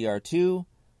ATR-2,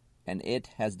 and it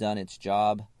has done its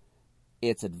job.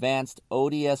 It's advanced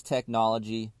ODS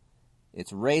technology.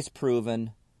 It's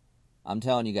race-proven. I'm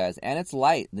telling you guys. And it's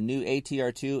light. The new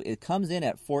ATR-2, it comes in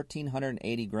at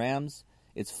 1,480 grams.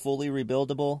 It's fully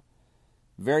rebuildable.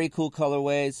 Very cool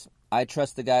colorways. I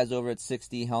trust the guys over at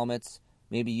 6D Helmets.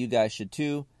 Maybe you guys should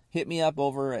too. Hit me up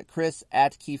over at Chris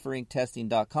at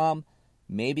KieferIncTesting.com.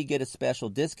 Maybe get a special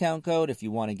discount code if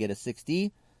you want to get a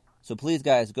 6D. So please,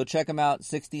 guys, go check them out.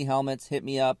 6D Helmets. Hit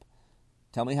me up.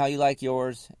 Tell me how you like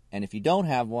yours. And if you don't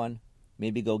have one,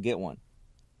 maybe go get one.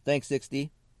 Thanks,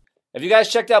 6D. Have you guys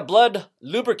checked out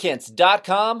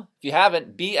BloodLubricants.com? If you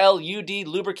haven't,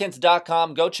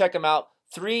 BLUDLubricants.com. Go check them out.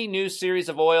 3 new series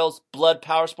of oils. Blood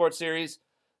Power Sport Series,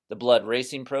 the Blood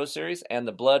Racing Pro Series, and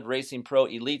the Blood Racing Pro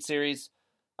Elite Series.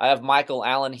 I have Michael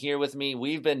Allen here with me.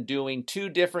 We've been doing 2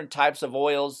 different types of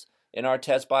oils in our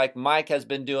test bike. Mike has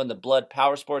been doing the Blood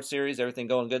Power Sport Series. Everything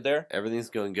going good there? Everything's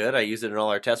going good. I use it in all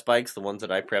our test bikes, the ones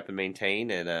that I prep and maintain,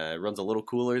 and it runs a little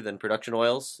cooler than production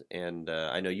oils, and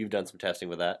I know you've done some testing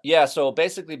with that. Yeah, so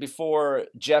basically before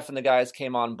Jeff and the guys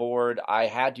came on board, I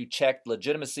had to check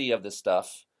legitimacy of this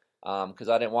stuff because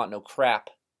I didn't want no crap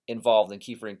involved in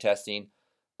Kiefering testing.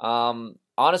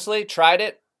 Honestly, tried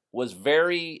it, was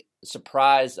very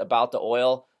surprised about the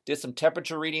oil, did some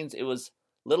temperature readings. It was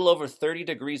a little over 30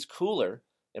 degrees cooler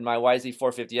in my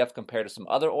YZ450F compared to some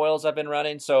other oils I've been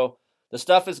running. So the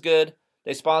stuff is good.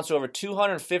 They sponsor over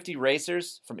 250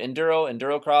 racers from Enduro,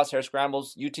 Endurocross, Hare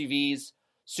Scrambles, UTVs,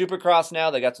 Supercross now.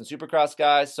 They got some Supercross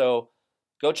guys. So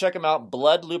go check them out,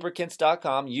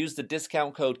 bloodlubricants.com. Use the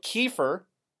discount code Kiefer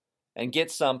and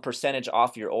get some percentage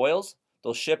off your oils.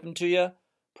 They'll ship them to you.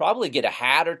 Probably get a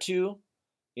hat or 2.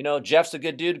 You know, Jeff's a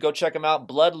good dude. Go check him out,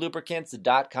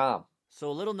 bloodlubricants.com. So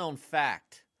a little known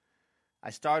fact,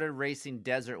 I started racing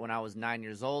desert when I was 9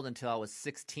 years old until I was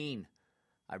 16.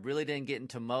 I really didn't get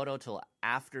into moto till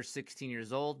after 16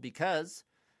 years old because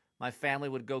my family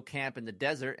would go camp in the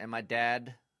desert and my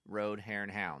dad rode hare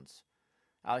and hounds.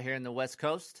 Out here in the West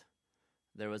Coast,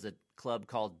 there was a club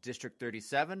called District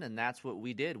 37, and that's what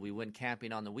we did. We went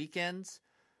camping on the weekends.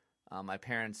 My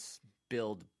parents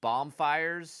build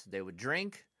bonfires, they would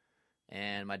drink,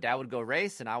 and my dad would go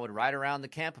race, and I would ride around the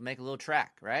camp and make a little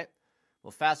track, right?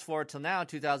 Well, fast forward till now,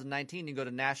 2019, you can go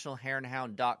to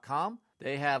nationalhareandhound.com.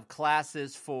 They have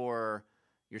classes for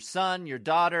your son, your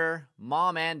daughter,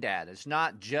 mom, and dad. It's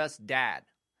not just dad.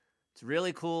 It's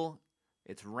really cool.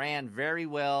 It's ran very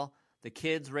well. The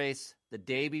kids race the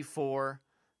day before.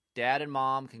 Dad and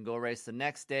mom can go race the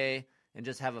next day and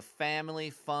just have a family,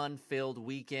 fun-filled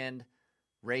weekend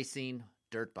racing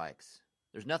dirt bikes.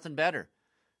 There's nothing better.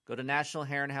 Go to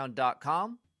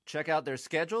nationalhareandhound.com. Check out their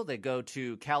schedule. They go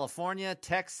to California,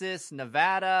 Texas,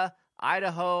 Nevada,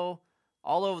 Idaho,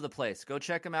 all over the place. Go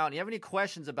check them out. And you have any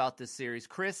questions about this series,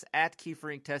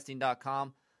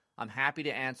 Chris@KieferIncTesting.com. I'm happy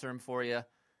to answer them for you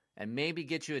and maybe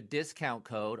get you a discount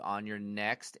code on your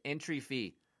next entry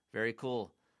fee. Very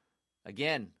cool.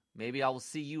 Again, maybe I will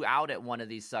see you out at one of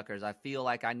these suckers. I feel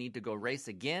like I need to go race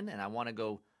again, and I want to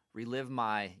go relive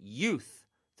my youth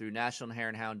through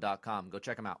nationalhareandhound.com. Go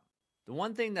check them out. The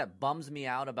one thing that bums me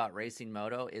out about racing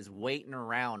moto is waiting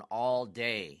around all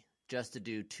day just to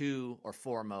do 2 or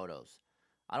 4 motos.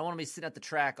 I don't want to be sitting at the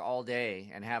track all day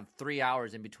and have 3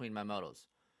 hours in between my motos.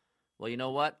 Well, you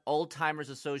know what? Old Timers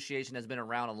Association has been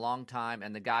around a long time,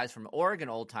 and the guys from Oregon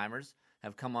Old Timers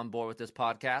have come on board with this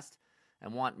podcast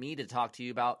and want me to talk to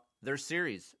you about their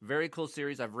series. Very cool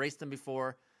series. I've raced them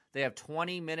before. They have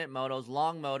 20-minute motos,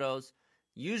 long motos.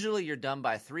 Usually you're done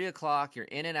by 3 o'clock. You're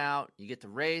in and out. You get to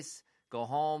race, go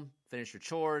home, finish your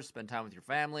chores, spend time with your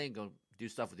family, go do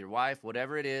stuff with your wife,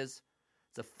 whatever it is.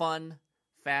 It's a fun,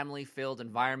 family-filled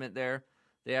environment there.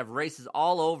 They have races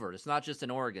all over. It's not just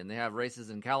in Oregon. They have races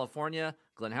in California,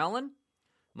 Glen Helen,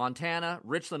 Montana,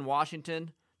 Richland,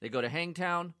 Washington. They go to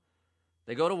Hangtown.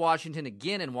 They go to Washington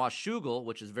again in Washougal,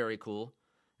 which is very cool.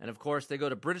 And, of course, they go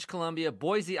to British Columbia,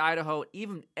 Boise, Idaho,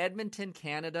 even Edmonton,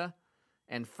 Canada,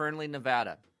 and Fernley,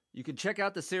 Nevada. You can check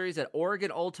out the series at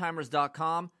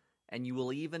OregonOldTimers.com, and you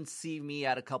will even see me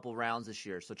at a couple rounds this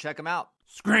year. So check them out.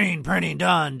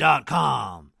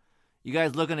 ScreenPrintingDone.com. You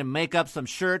guys looking to make up some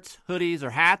shirts, hoodies,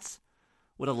 or hats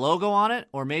with a logo on it?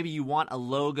 Or maybe you want a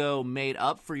logo made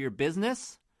up for your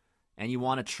business and you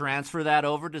want to transfer that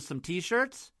over to some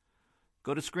t-shirts?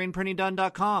 Go to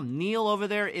ScreenPrintingDone.com. Neil over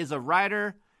there is a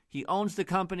writer. He owns the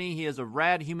company. He is a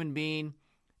rad human being,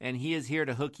 and he is here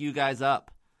to hook you guys up.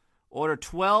 Order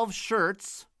 12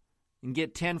 shirts and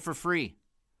get 10 for free.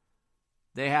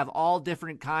 They have all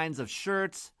different kinds of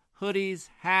shirts, hoodies,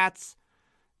 hats,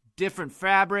 different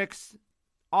fabrics,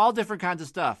 all different kinds of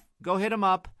stuff. Go hit them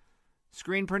up,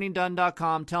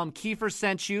 ScreenPrintingDone.com. Tell them Kiefer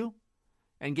sent you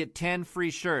and get 10 free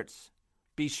shirts.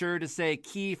 Be sure to say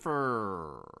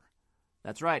Kiefer.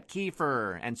 That's right,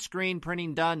 Kiefer, and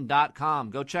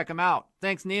ScreenPrintingDone.com. Go check them out.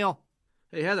 Thanks, Neil.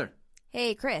 Hey, Heather.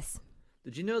 Hey, Chris.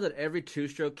 Did you know that every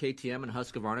two-stroke KTM and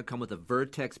Husqvarna come with a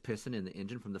Vertex piston in the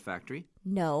engine from the factory?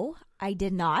 No, I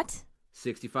did not.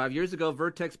 65 years ago,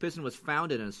 Vertex Piston was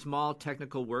founded in a small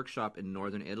technical workshop in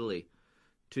northern Italy.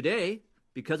 Today,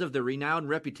 because of their renowned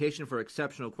reputation for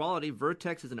exceptional quality,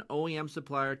 Vertex is an OEM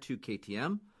supplier to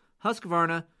KTM,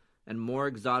 Husqvarna, and more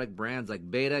exotic brands like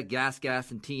Beta, Gas,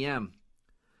 and TM.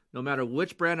 No matter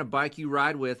which brand of bike you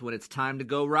ride with, when it's time to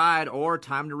go ride or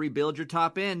time to rebuild your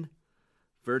top end,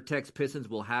 Vertex Pistons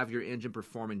will have your engine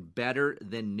performing better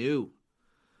than new.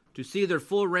 To see their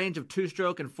full range of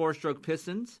 2-stroke and 4-stroke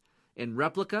pistons in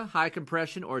replica, high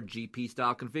compression, or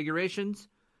GP-style configurations,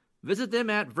 visit them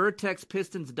at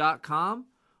vertexpistons.com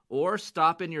or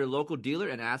stop in your local dealer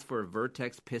and ask for a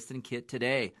Vertex Piston Kit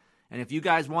today. And if you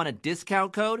guys want a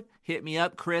discount code, hit me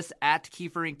up,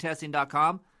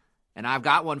 Chris@KieferIncTesting.com, and I've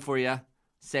got one for you.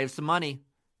 Save some money.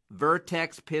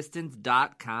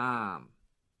 vertexpistons.com.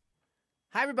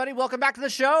 Hi, everybody. Welcome back to the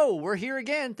show. We're here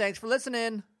again. Thanks for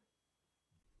listening.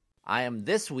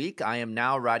 This week, I am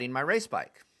now riding my race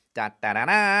bike.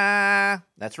 Da-da-da-da.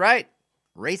 That's right.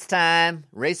 Race time.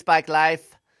 Race bike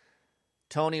life.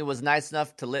 Tony was nice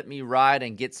enough to let me ride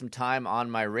and get some time on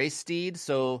my race steed.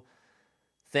 So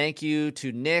thank you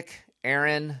to Nick,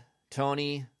 Aaron,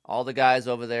 Tony, all the guys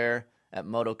over there at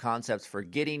Moto Concepts for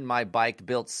getting my bike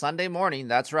built Sunday morning.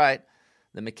 That's right.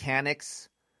 The mechanics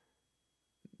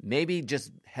maybe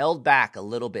just held back a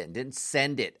little bit and didn't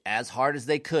send it as hard as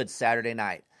they could Saturday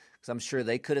night. Because I'm sure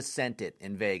they could have sent it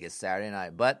in Vegas Saturday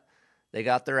night. But they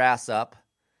got their ass up,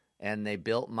 and they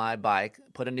built my bike,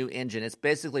 put a new engine. It's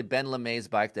basically Ben LeMay's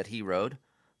bike that he rode.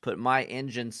 Put my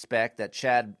engine spec that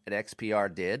Chad at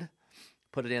XPR did.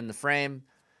 Put it in the frame.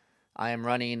 I am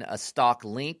running a stock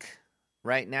Link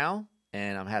right now,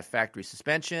 and I'm had factory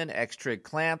suspension, X-Trig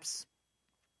clamps.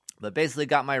 But basically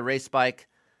got my race bike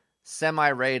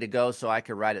semi-ready to go so I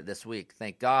could ride it this week.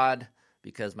 Thank God,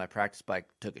 because my practice bike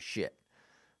took a shit.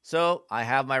 So I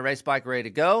have my race bike ready to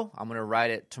go. I'm going to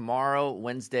ride it tomorrow,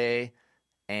 Wednesday,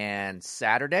 and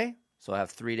Saturday. So I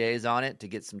have 3 days on it to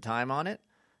get some time on it.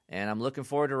 And I'm looking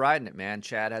forward to riding it, man.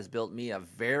 Chad has built me a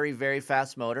very, very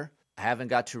fast motor. I haven't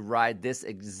got to ride this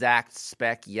exact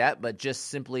spec yet, but just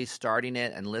simply starting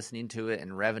it and listening to it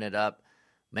and revving it up,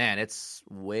 man, it's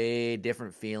way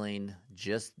different feeling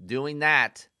just doing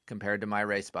that compared to my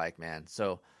race bike, man.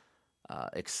 So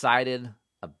excited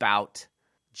about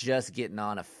just getting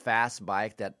on a fast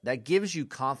bike that gives you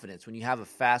confidence. When you have a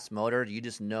fast motor, you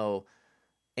just know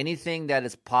anything that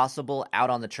is possible out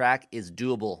on the track is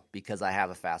doable because I have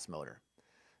a fast motor.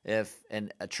 If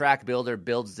a track builder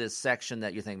builds this section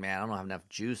that you think, man, I don't have enough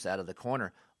juice out of the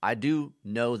corner, I do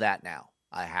know that now.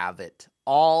 I have it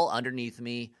all underneath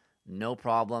me, no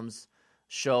problems.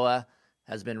 Showa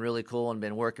has been really cool and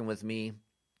been working with me.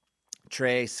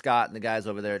 Trey, Scott, and the guys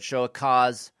over there at Showa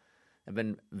Cause have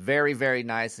been very, very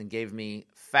nice and gave me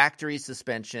factory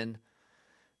suspension,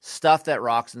 stuff that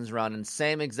Roxon's running,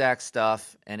 same exact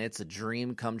stuff, and it's a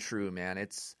dream come true, man.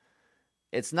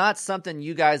 It's not something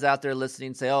you guys out there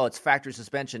listening say, oh, it's factory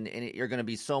suspension and you're going to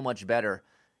be so much better.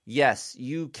 Yes,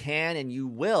 you can and you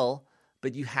will,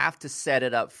 but you have to set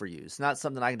it up for you. It's not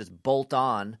something I can just bolt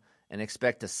on and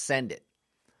expect to send it.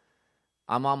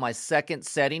 I'm on my second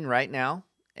setting right now,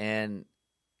 and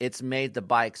it's made the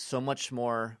bike so much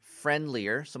more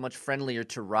friendlier, so much friendlier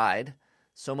to ride,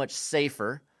 so much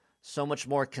safer, so much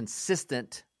more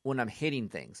consistent when I'm hitting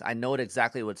things. I know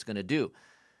exactly what it's going to do.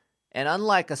 And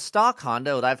unlike a stock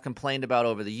Honda that I've complained about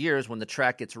over the years, when the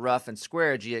track gets rough and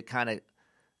square, you get kind of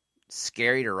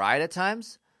scary to ride at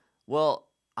times. Well,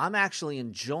 I'm actually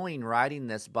enjoying riding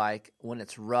this bike when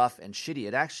it's rough and shitty.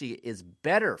 It actually is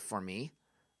better for me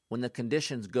when the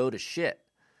conditions go to shit.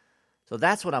 So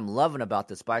that's what I'm loving about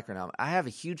this bike right now. I have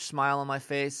a huge smile on my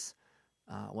face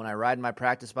when I ride my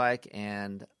practice bike,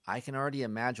 and I can already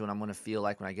imagine what I'm going to feel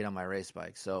like when I get on my race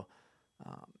bike. So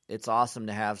it's awesome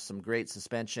to have some great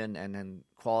suspension and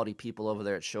quality people over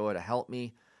there at Showa to help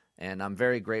me. And I'm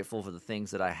very grateful for the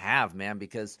things that I have, man,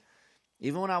 because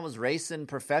even when I was racing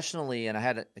professionally and I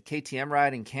had a KTM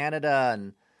ride in Canada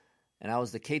and I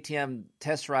was the KTM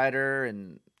test rider,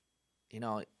 and, you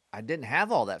know, I didn't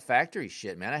have all that factory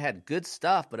shit, man. I had good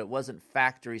stuff, but it wasn't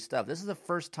factory stuff. This is the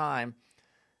first time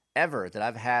ever that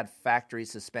I've had factory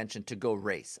suspension to go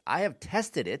race. I have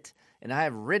tested it and I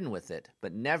have ridden with it,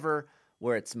 but never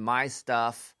where it's my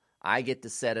stuff, I get to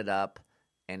set it up,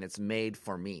 and it's made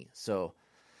for me. So,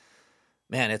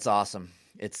 man, it's awesome.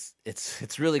 It's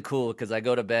really cool because I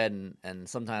go to bed and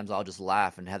sometimes I'll just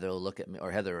laugh, and Heather will look at me, or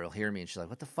Heather will hear me, and she's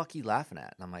like, "What the fuck are you laughing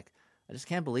at?" And I'm like, "I just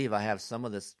can't believe I have some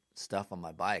of this stuff on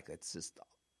my bike. It's just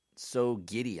so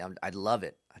giddy. I love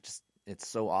it. It's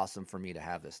so awesome for me to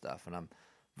have this stuff, and I'm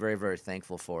very, very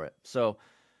thankful for it." So,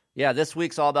 yeah, this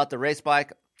week's all about the race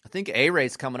bike. I think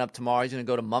A-Ray's coming up tomorrow. He's going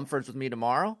to go to Mumford's with me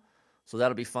tomorrow. So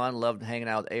that'll be fun. Love hanging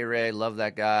out with A-Ray. Love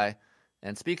that guy.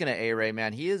 And speaking of A-Ray,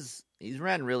 man, he's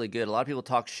riding really good. A lot of people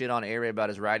talk shit on A-Ray about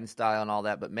his riding style and all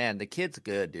that. But, man, the kid's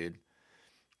good, dude.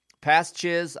 Past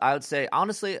Chiz, I would say,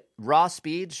 honestly, raw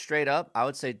speed, straight up, I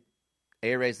would say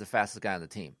A-Ray's the fastest guy on the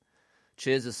team.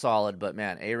 Chiz is solid, but,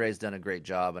 man, A-Ray's done a great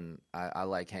job. And I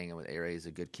like hanging with A-Ray. He's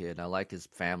a good kid. And I like his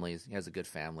family. He has a good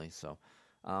family. So,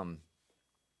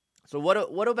 So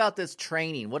what about this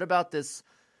training? What about this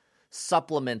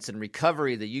supplements and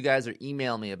recovery that you guys are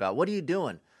emailing me about? What are you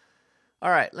doing? All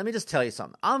right, let me just tell you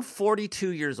something. I'm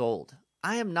 42 years old.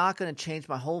 I am not going to change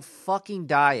my whole fucking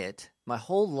diet, my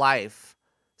whole life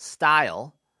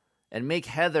style, and make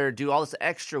Heather do all this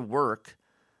extra work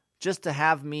just to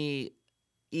have me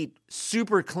eat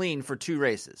super clean for 2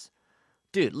 races.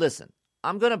 Dude, listen,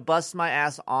 I'm going to bust my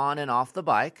ass on and off the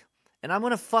bike. And I'm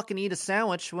going to fucking eat a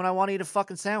sandwich when I want to eat a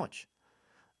fucking sandwich.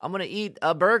 I'm going to eat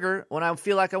a burger when I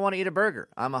feel like I want to eat a burger.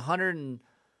 I'm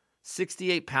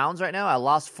 168 pounds right now. I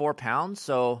lost 4 pounds,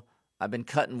 so I've been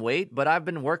cutting weight, but I've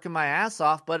been working my ass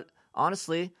off. But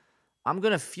honestly, I'm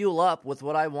going to fuel up with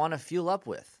what I want to fuel up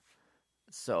with.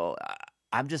 So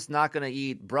I'm just not going to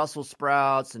eat Brussels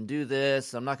sprouts and do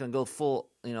this. I'm not going to go full,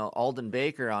 Alden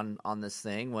Baker on this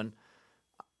thing when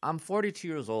I'm 42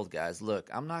 years old, guys. Look,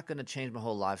 I'm not going to change my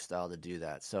whole lifestyle to do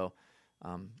that. So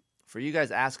for you guys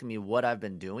asking me what I've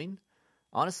been doing,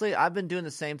 honestly, I've been doing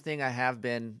the same thing I have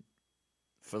been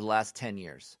for the last 10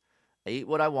 years. I eat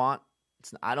what I want.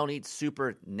 I don't eat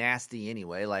super nasty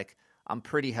anyway. Like, I'm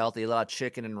pretty healthy, a lot of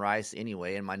chicken and rice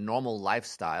anyway in my normal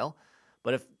lifestyle.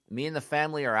 But if me and the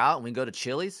family are out and we go to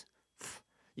Chili's,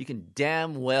 you can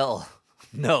damn well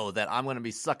know that I'm going to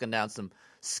be sucking down some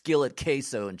skillet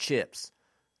queso and chips.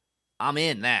 I'm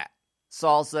in that.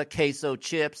 Salsa, queso,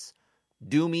 chips,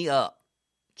 do me up.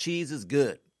 Cheese is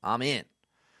good. I'm in.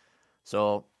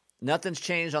 So nothing's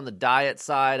changed on the diet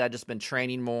side. I've just been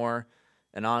training more.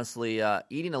 And honestly,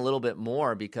 eating a little bit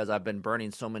more because I've been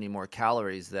burning so many more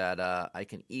calories that I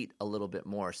can eat a little bit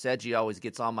more. Seji always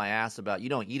gets on my ass about, you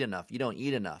don't eat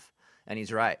enough. And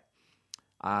he's right.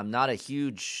 I'm not a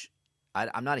huge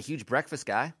breakfast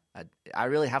guy. I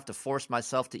really have to force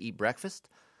myself to eat breakfast.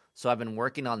 So I've been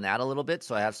working on that a little bit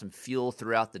so I have some fuel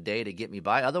throughout the day to get me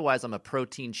by. Otherwise, I'm a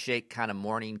protein shake kind of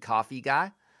morning coffee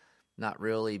guy. Not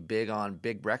really big on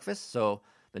big breakfast. So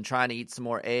been trying to eat some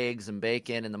more eggs and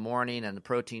bacon in the morning and the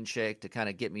protein shake to kind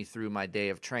of get me through my day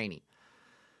of training.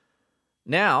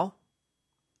 Now,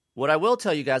 what I will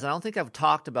tell you guys, I don't think I've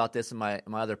talked about this in my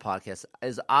other podcasts,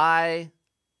 is I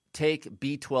take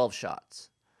B12 shots.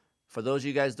 For those of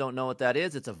you guys who don't know what that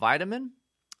is, it's a vitamin.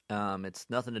 It's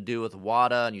nothing to do with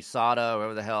WADA and USADA or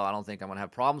whatever the hell. I don't think I'm going to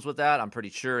have problems with that. I'm pretty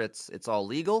sure it's all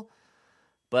legal.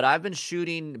 But I've been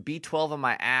shooting B12 on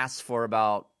my ass for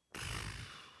about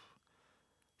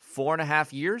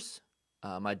 4.5 years.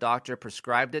 My doctor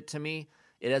prescribed it to me.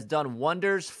 It has done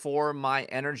wonders for my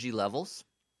energy levels.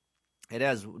 It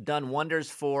has done wonders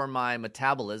for my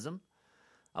metabolism.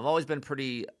 I've always been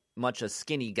pretty much a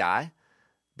skinny guy,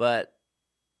 but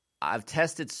I've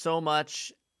tested so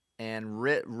much and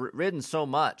ridden so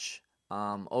much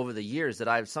over the years that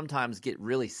I sometimes get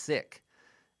really sick.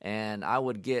 And I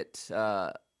would get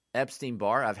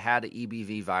Epstein-Barr. I've had an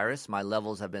EBV virus. My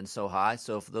levels have been so high.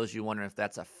 So for those of you wondering if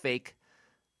that's a fake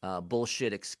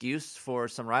bullshit excuse for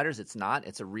some riders, it's not.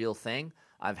 It's a real thing.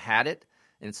 I've had it,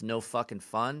 and it's no fucking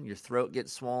fun. Your throat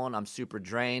gets swollen. I'm super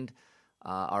drained.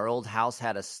 Our old house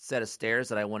had a set of stairs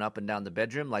that I went up and down the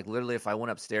bedroom. Like literally if I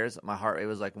went upstairs, my heart rate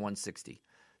was like 160,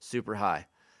 super high.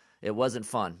 It wasn't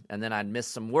fun. And then I'd miss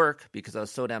some work because I was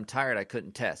so damn tired I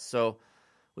couldn't test. So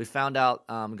we found out,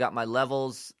 got my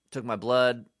levels, took my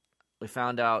blood. We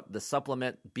found out the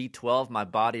supplement B12 my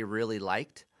body really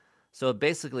liked. So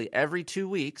basically every 2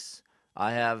 weeks,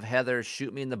 I have Heather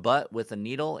shoot me in the butt with a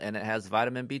needle, and it has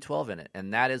vitamin B12 in it.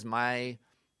 And that's my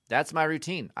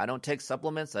routine. I don't take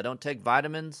supplements. I don't take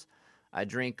vitamins. I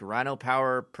drink Rhino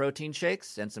Power protein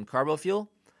shakes and some Carbo Fuel.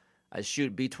 I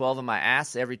shoot B12 in my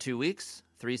ass every 2 weeks,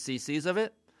 3 cc's of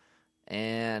it.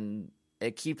 And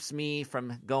it keeps me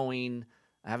from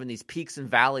having these peaks and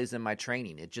valleys in my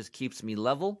training. It just keeps me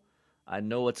level. I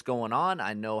know what's going on.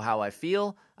 I know how I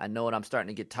feel. I know when I'm starting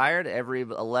to get tired. Every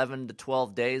 11 to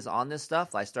 12 days on this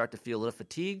stuff, I start to feel a little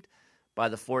fatigued. By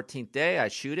the 14th day, I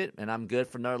shoot it, and I'm good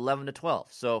for another 11 to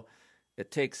 12. So it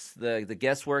takes the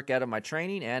guesswork out of my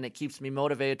training, and it keeps me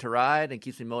motivated to ride and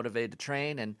keeps me motivated to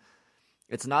train. And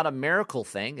it's not a miracle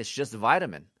thing. It's just a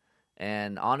vitamin.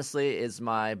 And honestly, is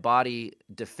my body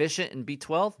deficient in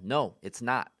B12? No, it's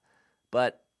not.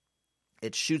 But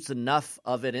it shoots enough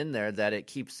of it in there that it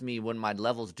keeps me, when my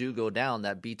levels do go down,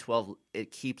 that B12,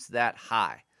 it keeps that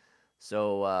high.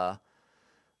 So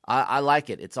I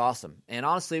like it. It's awesome. And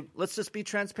honestly, let's just be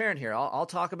transparent here. I'll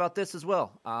talk about this as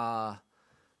well.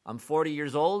 I'm 40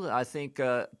 years old. I think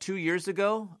 2 years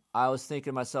ago, I was thinking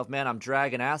to myself, man, I'm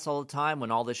dragging ass all the time when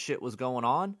all this shit was going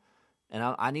on.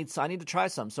 And I need to try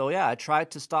something. So yeah, I tried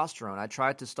testosterone. I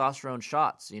tried testosterone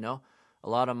shots, A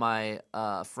lot of my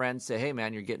friends say, hey,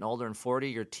 man, you're getting older and 40,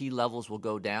 your T levels will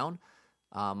go down.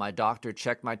 My doctor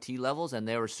checked my T levels, and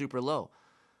they were super low.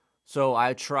 So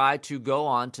I tried to go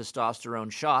on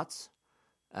testosterone shots,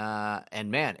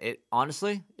 and man, it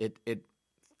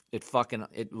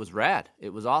was rad.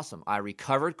 It was awesome. I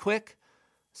recovered quick.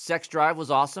 Sex drive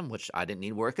was awesome, which I didn't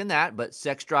need work in that, but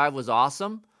sex drive was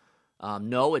awesome.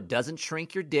 No, it doesn't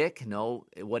shrink your dick. No,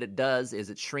 what it does is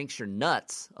it shrinks your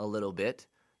nuts a little bit.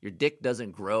 Your dick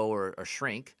doesn't grow or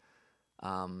shrink.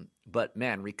 But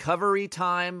man, recovery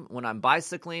time when I'm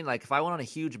bicycling, like if I went on a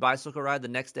huge bicycle ride the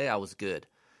next day, I was good.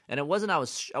 And I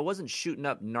wasn't shooting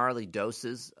up gnarly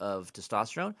doses of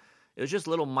testosterone. It was just a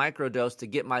little micro dose to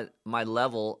get my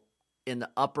level in the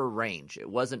upper range. It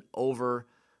wasn't over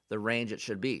the range it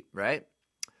should be, right?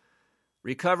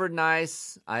 Recovered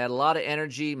nice. I had a lot of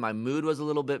energy. My mood was a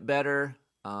little bit better.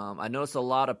 I noticed a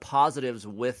lot of positives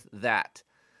with that.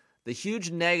 The huge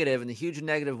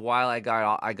negative while I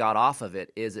got off of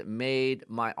it is it made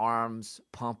my arms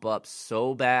pump up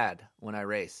so bad when I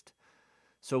raced.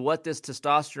 So what this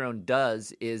testosterone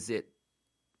does is it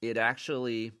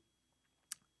actually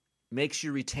makes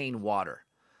you retain water.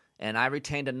 And I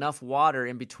retained enough water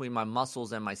in between my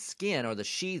muscles and my skin, or the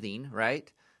sheathing,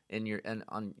 right?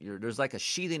 There's like a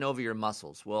sheathing over your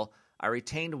muscles. Well, I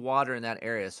retained water in that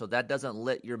area, so that doesn't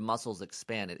let your muscles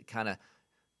expand. It kind of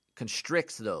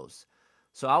constricts those.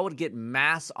 So I would get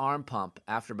mass arm pump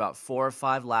after about 4 or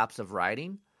 5 laps of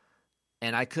riding,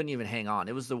 and I couldn't even hang on.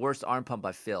 It was the worst arm pump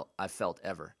I felt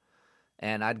ever.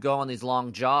 And I'd go on these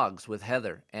long jogs with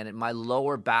Heather, and my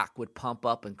lower back would pump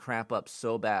up and cramp up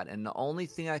so bad. And the only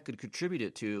thing I could contribute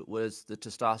it to was the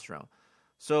testosterone.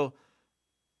 So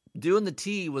doing the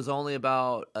T was only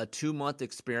about a 2-month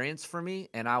experience for me,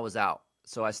 and I was out.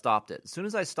 So I stopped it. As soon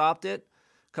as I stopped it,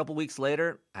 a couple weeks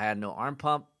later, I had no arm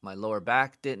pump. My lower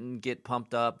back didn't get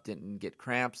pumped up, didn't get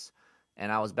cramps,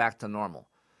 and I was back to normal.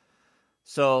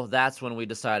 So that's when we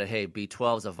decided, hey,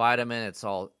 B12 is a vitamin. It's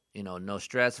all, no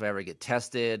stress. If I ever get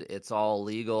tested, it's all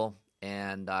legal.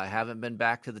 And I haven't been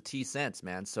back to the T since,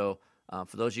 man. So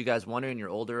for those of you guys wondering, you're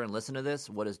older and listen to this,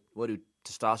 what do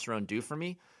testosterone do for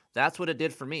me? That's what it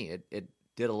did for me. It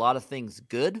did a lot of things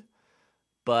good,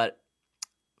 but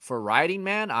for riding,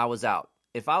 man, I was out.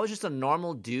 If I was just a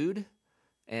normal dude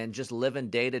and just living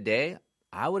day to day,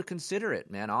 I would consider it,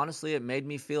 man. Honestly, it made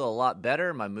me feel a lot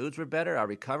better. My moods were better. I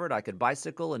recovered. I could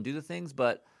bicycle and do the things,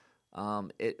 but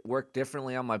it worked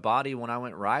differently on my body when I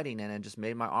went riding, and it just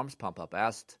made my arms pump up. I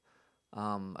asked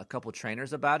a couple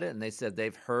trainers about it, and they said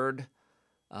they've heard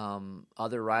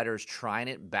other riders trying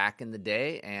it back in the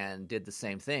day and did the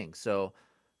same thing. So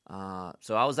I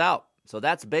was out. So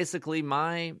that's basically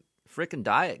my freaking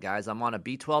diet, guys. I'm on a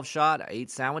B12 shot. I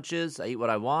eat sandwiches. I eat what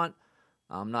I want.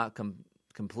 I'm not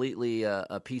completely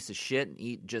a piece of shit and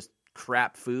eat just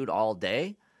crap food all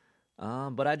day.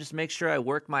 But I just make sure I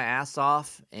work my ass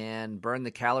off and burn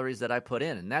the calories that I put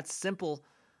in. And that's simple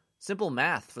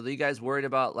math for you guys worried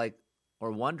about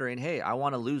or wondering, hey, I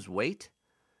want to lose weight.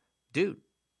 Dude,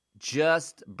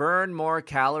 just burn more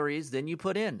calories than you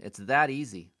put in. It's that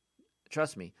easy.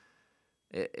 Trust me.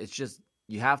 It's just,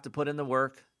 you have to put in the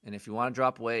work. And if you want to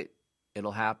drop weight,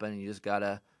 it'll happen. You just got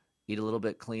to eat a little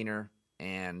bit cleaner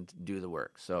and do the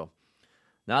work. So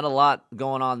not a lot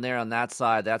going on there on that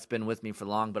side. That's been with me for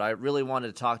long, but I really wanted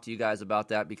to talk to you guys about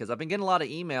that because I've been getting a lot of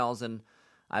emails and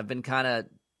I've been kind of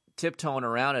tiptoeing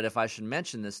around it if I should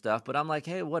mention this stuff, but I'm like,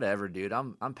 hey, whatever, dude.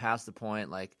 I'm past the point.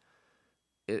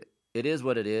 It is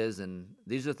what it is, and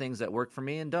these are things that work for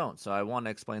me and don't. So I want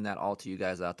to explain that all to you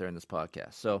guys out there in this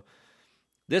podcast. So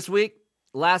this week,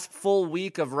 last full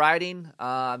week of riding.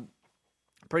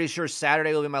 Pretty sure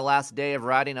Saturday will be my last day of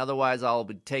riding. Otherwise, I'll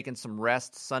be taking some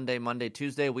rest Sunday, Monday,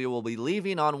 Tuesday. We will be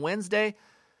leaving on Wednesday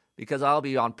because I'll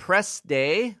be on press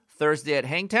day Thursday at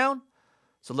Hangtown.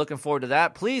 So looking forward to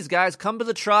that. Please, guys, come to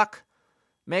the truck,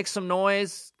 make some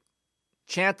noise,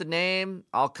 chant the name.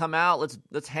 I'll come out.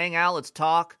 Let's hang out. Let's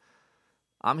talk.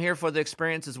 I'm here for the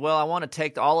experience as well. I want to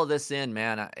take all of this in,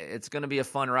 man. It's going to be a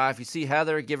fun ride. If you see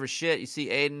Heather, give her shit. You see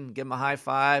Aiden, give him a high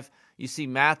five. You see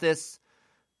Mathis,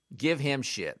 give him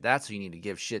shit. That's who you need to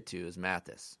give shit to is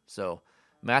Mathis. So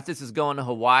Mathis is going to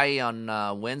Hawaii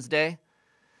on Wednesday.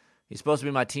 He's supposed to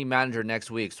be my team manager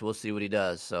next week, so we'll see what he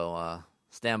does. So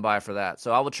stand by for that.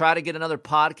 So I will try to get another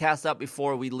podcast up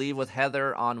before we leave with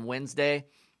Heather on Wednesday.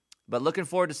 But looking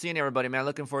forward to seeing everybody, man.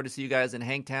 Looking forward to see you guys in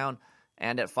Hangtown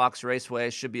and at Fox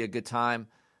Raceway. Should be a good time.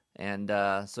 And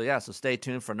so stay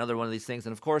tuned for another one of these things.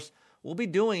 And, of course, we'll be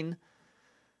doing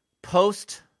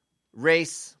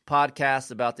post-race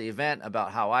podcasts about the event,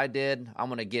 about how I did. I'm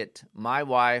going to get my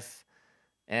wife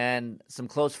and some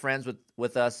close friends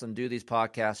with us and do these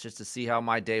podcasts just to see how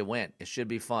my day went. It should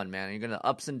be fun, man. You're going to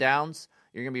ups and downs.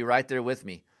 You're going to be right there with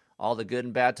me. All the good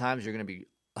and bad times, you're going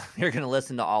to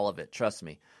listen to all of it. Trust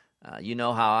me. You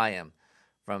know how I am.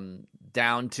 From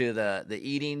down to the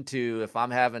eating to if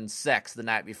I'm having sex the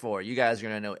night before. You guys are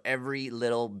going to know every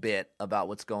little bit about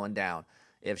what's going down.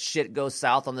 If shit goes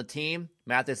south on the team,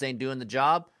 Mathis ain't doing the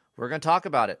job, we're going to talk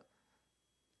about it.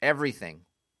 Everything.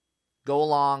 Go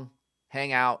along,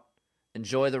 hang out,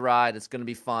 enjoy the ride. It's going to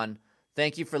be fun.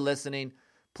 Thank you for listening.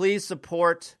 Please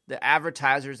support the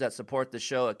advertisers that support the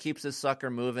show. It keeps this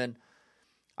sucker moving.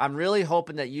 I'm really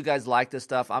hoping that you guys like this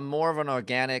stuff. I'm more of an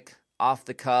organic,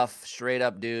 off-the-cuff,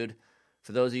 straight-up dude.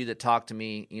 For those of you that talk to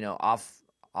me, off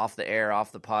the air,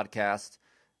 off the podcast,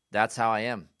 that's how I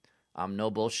am. I'm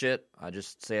no bullshit. I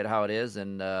just say it how it is,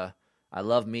 and I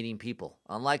love meeting people.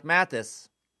 Unlike Mathis,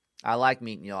 I like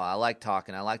meeting y'all. I like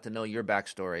talking. I like to know your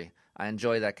backstory. I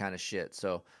enjoy that kind of shit.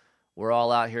 So we're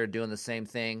all out here doing the same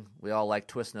thing. We all like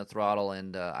twisting the throttle,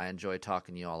 and I enjoy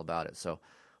talking to you all about it. So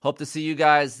hope to see you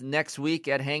guys next week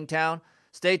at Hangtown.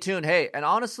 Stay tuned. Hey, and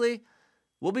honestly,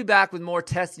 we'll be back with more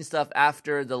testing stuff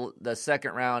after the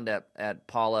second round at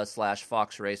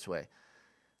Paula/Fox Raceway.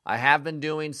 I have been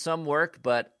doing some work,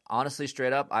 but honestly,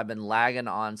 straight up, I've been lagging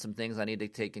on some things I need to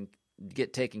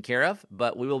get taken care of.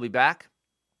 But we will be back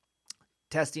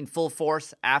testing full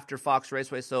force after Fox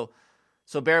Raceway. So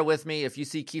bear with me. If you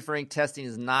see Kiefer Inc. testing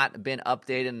has not been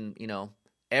updated,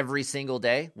 every single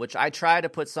day, which I try to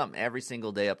put something every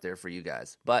single day up there for you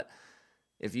guys. But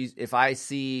if I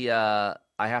see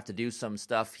I have to do some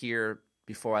stuff here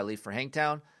before I leave for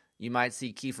Hangtown, you might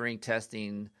see Kiefer Inc.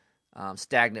 testing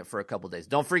stagnant for a couple days.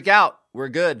 Don't freak out. We're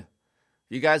good.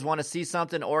 If you guys want to see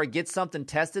something or get something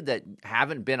tested that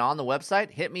haven't been on the website,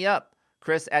 hit me up.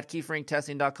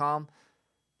 Chris@KieferIncTesting.com.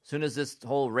 As soon as this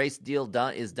whole race deal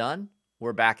is done,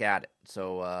 we're back at it.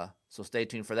 So stay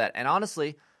tuned for that. And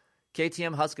honestly,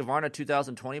 KTM Husqvarna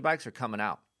 2020 bikes are coming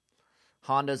out.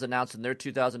 Honda's announcing their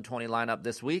 2020 lineup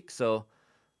this week, so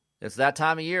it's that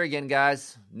time of year again,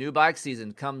 guys. New bike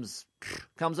season comes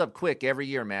up quick every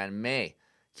year, man. May,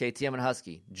 KTM and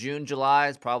Husky. June, July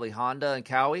is probably Honda and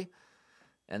Cowie.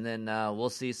 And then we'll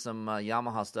see some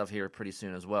Yamaha stuff here pretty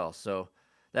soon as well. So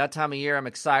that time of year, I'm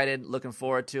excited, looking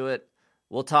forward to it.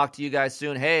 We'll talk to you guys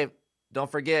soon. Hey,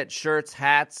 don't forget, shirts,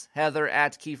 hats,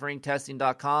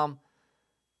 Heather@KieferIncTesting.com.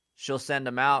 She'll send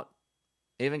them out.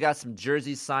 I even got some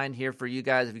jerseys signed here for you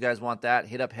guys. If you guys want that,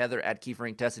 hit up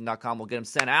Heather@KieferIncTesting.com. We'll get them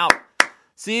sent out.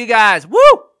 See you guys.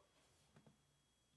 Woo!